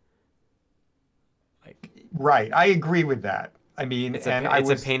 Right. I agree with that. I mean, It's and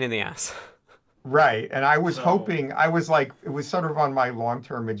a pain in the ass. Right. And I was So- hoping, I was like, it was sort of on my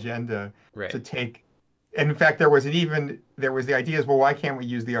long-term agenda Right. to take, and in fact, there was the idea is, well, why can't we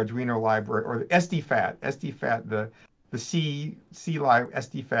use the Arduino library or the SDFAT, the C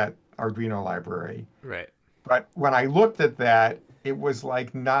SDFAT Arduino library. Right. But when I looked at that, it was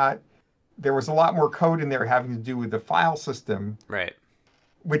like there was a lot more code in there having to do with the file system, Right.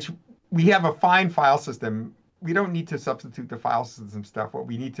 which we have a fine file system. We don't need to substitute the file system stuff. What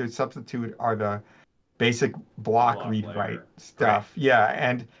we need to substitute are the basic block read layer. write stuff. Right. Yeah.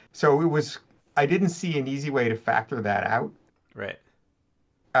 And so I didn't see an easy way to factor that out. Right.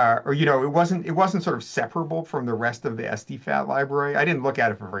 Or it wasn't sort of separable from the rest of the SDFAT library. I didn't look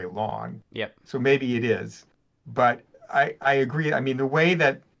at it for very long. Yep. So maybe it is. But I agree. I mean,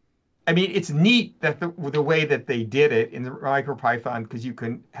 it's neat that the way that they did it in the MicroPython, because you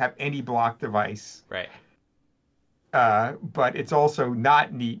can have any block device. Right. But it's also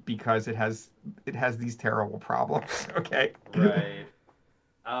not neat because it has these terrible problems. Okay. Right.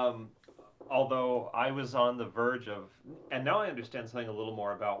 Although I was on the verge of, and now I understand something a little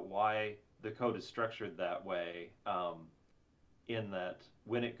more about why the code is structured that way. In that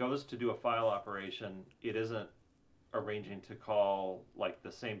when it goes to do a file operation, it isn't arranging to call like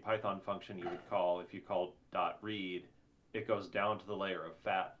the same Python function you would call if you called .read. It goes down to the layer of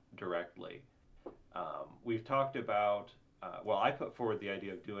fat directly. We've talked about, I put forward the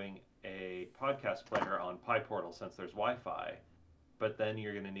idea of doing a podcast player on PyPortal since there's Wi-Fi, but then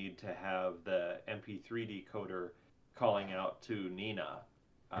you're going to need to have the MP3 decoder calling out to Nina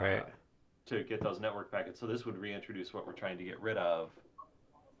Right. to get those network packets. So this would reintroduce what we're trying to get rid of.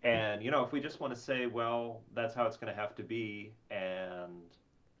 And, if we just want to say, well, that's how it's going to have to be, and,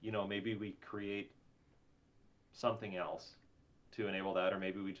 maybe we create something else to enable that, or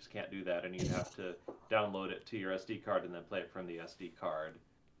maybe we just can't do that and you'd have to download it to your SD card and then play it from the SD card.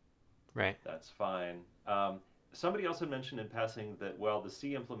 Right. That's fine. Somebody also mentioned in passing that, the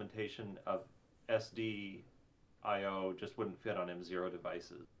C implementation of SD.io just wouldn't fit on M0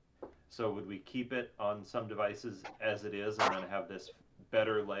 devices. So would we keep it on some devices as it is and then have this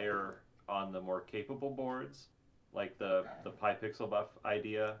better layer on the more capable boards, like the PyPixelBuff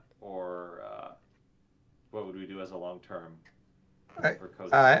idea, or what would we do as a long-term? I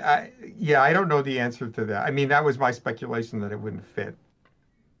don't know the answer to that. I mean, that was my speculation that it wouldn't fit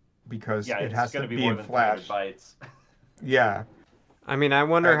because it has to be in Flash. Bytes. Yeah. I mean, I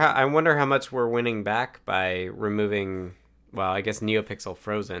wonder how much we're winning back by removing. Well, I guess NeoPixel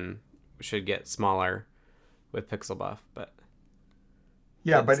Frozen should get smaller with PixelBuff, but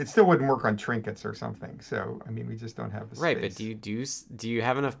yeah, but it still wouldn't work on trinkets or something. So I mean, we just don't have the space. Right, but do you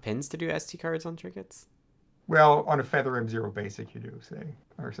have enough pins to do SD cards on trinkets? Well, on a Feather M0 Basic, you do, say,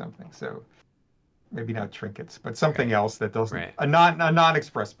 or something. So maybe not trinkets, but something else that doesn't a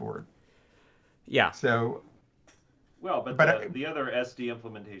non-express board. Yeah. So. Well, but the other SD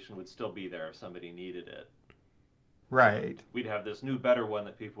implementation would still be there if somebody needed it. Right. We'd have this new, better one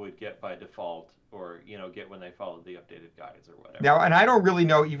that people would get by default, or get when they followed the updated guides or whatever. Now, and I don't really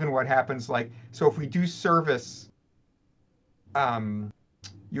know even what happens. Like, so if we do service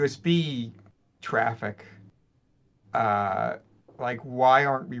USB traffic, like, why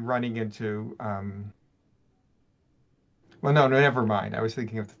aren't we running into? Well, no, never mind. I was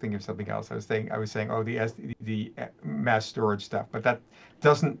thinking of something else. I was saying, oh, the mass storage stuff, but that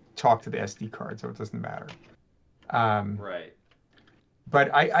doesn't talk to the SD card, so it doesn't matter. Right.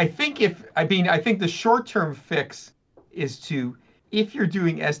 But I think the short-term fix is to, if you're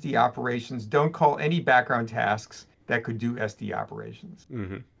doing SD operations, don't call any background tasks that could do SD operations.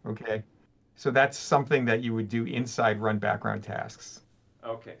 Mm-hmm. Okay. So that's something that you would do inside run background tasks.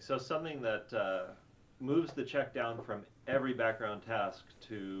 Okay, so something that moves the check down from every background task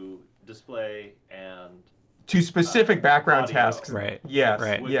to display and to specific background audio. tasks. Right. Yes.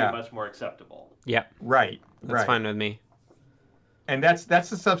 Right. Would be much more acceptable. Yeah. Right. That's fine with me. And that's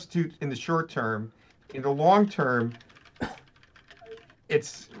a substitute in the short term. In the long term,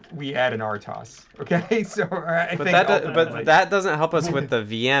 we add an RTOS. Okay, so that doesn't help us with the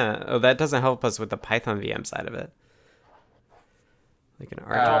VM. Oh, that doesn't help us with the Python VM side of it. Like an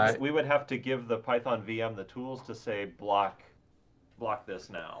RTOS. We would have to give the Python VM the tools to say block this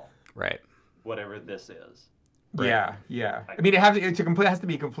now. Right. Whatever this is. Right. Yeah. I mean, it has to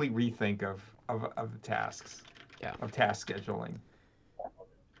be a complete rethink of the tasks. Yeah. Of task scheduling.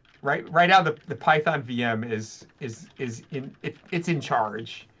 Right now, the Python VM it's in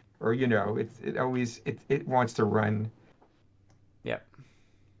charge, or it wants to run. Yep.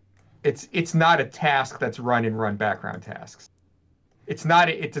 It's not a task that's run background tasks. It's not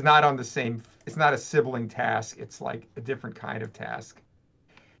on the same it's not a sibling task. It's like a different kind of task.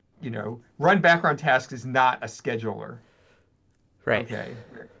 Run background task is not a scheduler. Right. Okay.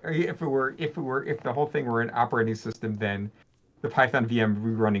 If the whole thing were an operating system, then the Python VM would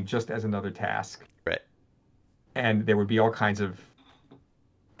be running just as another task. Right. And there would be all kinds of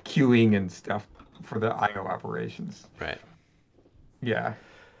queuing and stuff for the I/O operations. Right. Yeah.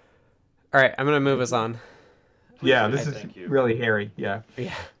 All right, I'm gonna move us on. Yeah, this is really hairy. Yeah.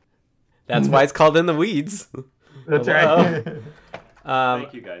 Yeah. That's why it's called In the Weeds. That's right.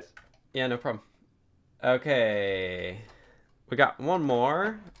 Thank you, guys. Yeah, no problem. Okay. We got one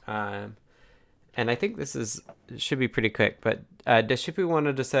more. And I think this should be pretty quick, but Deshipu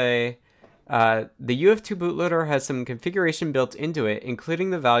wanted to say the UF2 bootloader has some configuration built into it, including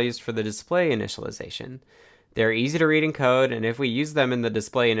the values for the display initialization. They're easy to read in code, and if we use them in the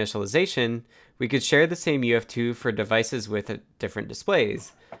display initialization, we could share the same UF2 for devices with different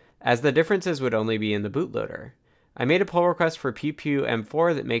displays, as the differences would only be in the bootloader. I made a pull request for PPU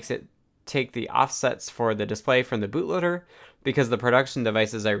M4 that makes it take the offsets for the display from the bootloader, because the production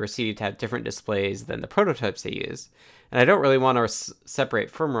devices I received have different displays than the prototypes they use. And I don't really want to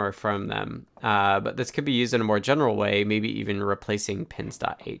separate firmware from them, but this could be used in a more general way, maybe even replacing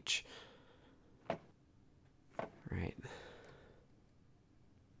pins.h. Right.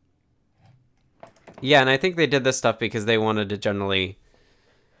 Yeah, and I think they did this stuff because they wanted to generally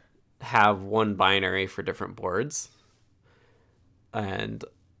have one binary for different boards. And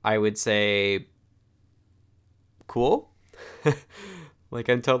I would say, cool. Like,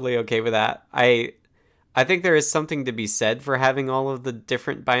 I'm totally okay with that. I think there is something to be said for having all of the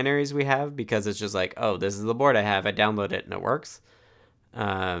different binaries we have, because it's just like, oh, this is the board I have. I download it and it works.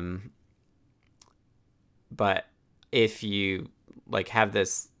 But if you like have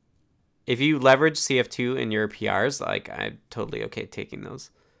this, if you leverage CF2 in your PRs, like, I'm totally okay taking those.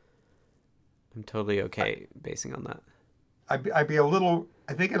 I'm totally okay basing on that. I'd be a little.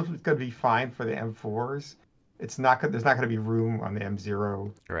 I think it's going to be fine for the M4s. It's not. There's not going to be room on the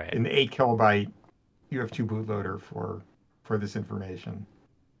M0 right. in the 8 kilobyte UF2 bootloader for this information.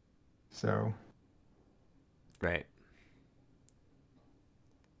 So. Right.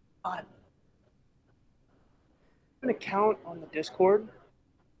 An account on the Discord.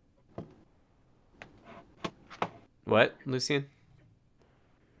 What, Lucian?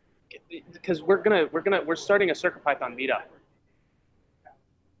 Because we're starting a CircuitPython meetup.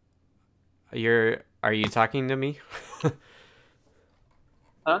 Are you talking to me?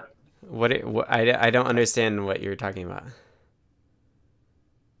 Huh? I don't understand what you're talking about.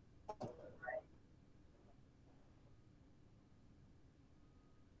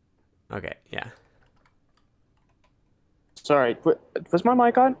 Okay, yeah. Sorry, was my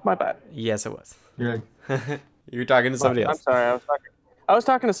mic on? My bad. Yes, it was. Yeah. You're talking to somebody else. I'm sorry, I was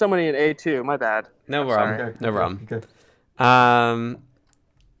talking to somebody in A2. My bad. No problem. No problem. Okay.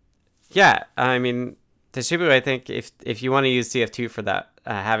 Yeah, I mean, Teshibu, I think if you want to use CF2 for that,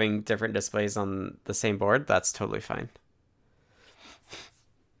 having different displays on the same board, that's totally fine.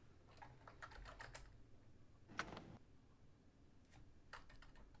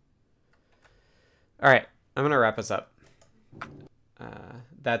 All right, I'm gonna wrap us up.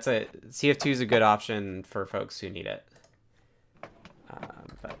 That's it. CF2 is a good option for folks who need it.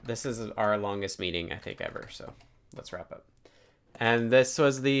 But this is our longest meeting, I think, ever. So let's wrap up. And this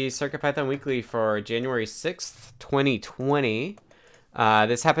was the CircuitPython Weekly for January 6th, 2020.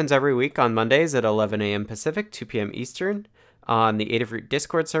 This happens every week on Mondays at 11 a.m. Pacific, 2 p.m. Eastern, on the Adafruit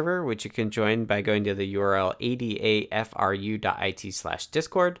Discord server, which you can join by going to the URL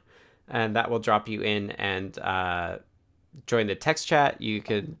adafru.it/discord. And that will drop you in and join the text chat. You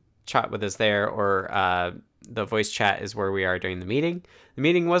could chat with us there, or the voice chat is where we are during the meeting. The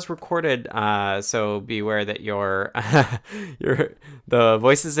meeting was recorded, so be aware that the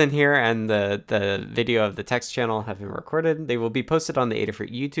voices in here and the video of the text channel have been recorded. They will be posted on the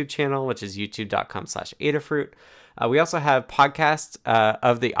Adafruit YouTube channel, which is youtube.com/Adafruit. We also have podcasts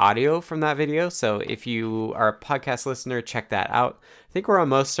of the audio from that video, so if you are a podcast listener, check that out. I think we're on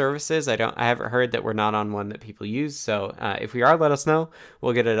most services. I haven't heard that we're not on one that people use, so if we are, let us know.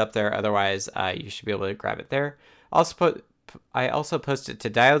 We'll get it up there. Otherwise, you should be able to grab it there. I also post it to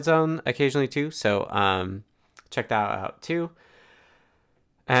Diode Zone occasionally too, so check that out too.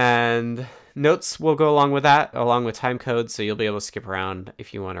 And notes will go along with that, along with time codes, so you'll be able to skip around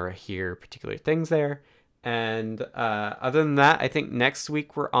if you want to hear particular things there. And other than that, I think next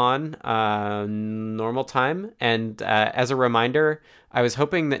week we're on normal time. And as a reminder, I was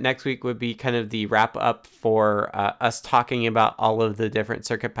hoping that next week would be kind of the wrap up for us talking about all of the different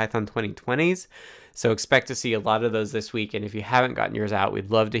CircuitPython 2020s. So expect to see a lot of those this week. And if you haven't gotten yours out,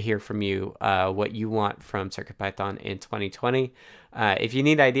 we'd love to hear from you what you want from CircuitPython in 2020. If you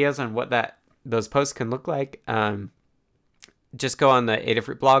need ideas on what those posts can look like, just go on the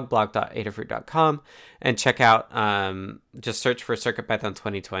Adafruit blog, blog.adafruit.com, and check out, just search for CircuitPython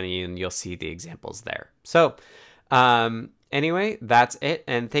 2020 and you'll see the examples there. So anyway, that's it.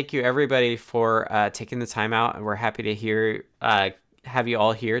 And thank you everybody for taking the time out. And we're happy to have you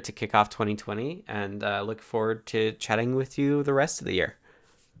all here to kick off 2020, and look forward to chatting with you the rest of the year.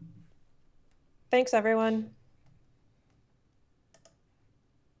 Thanks, everyone.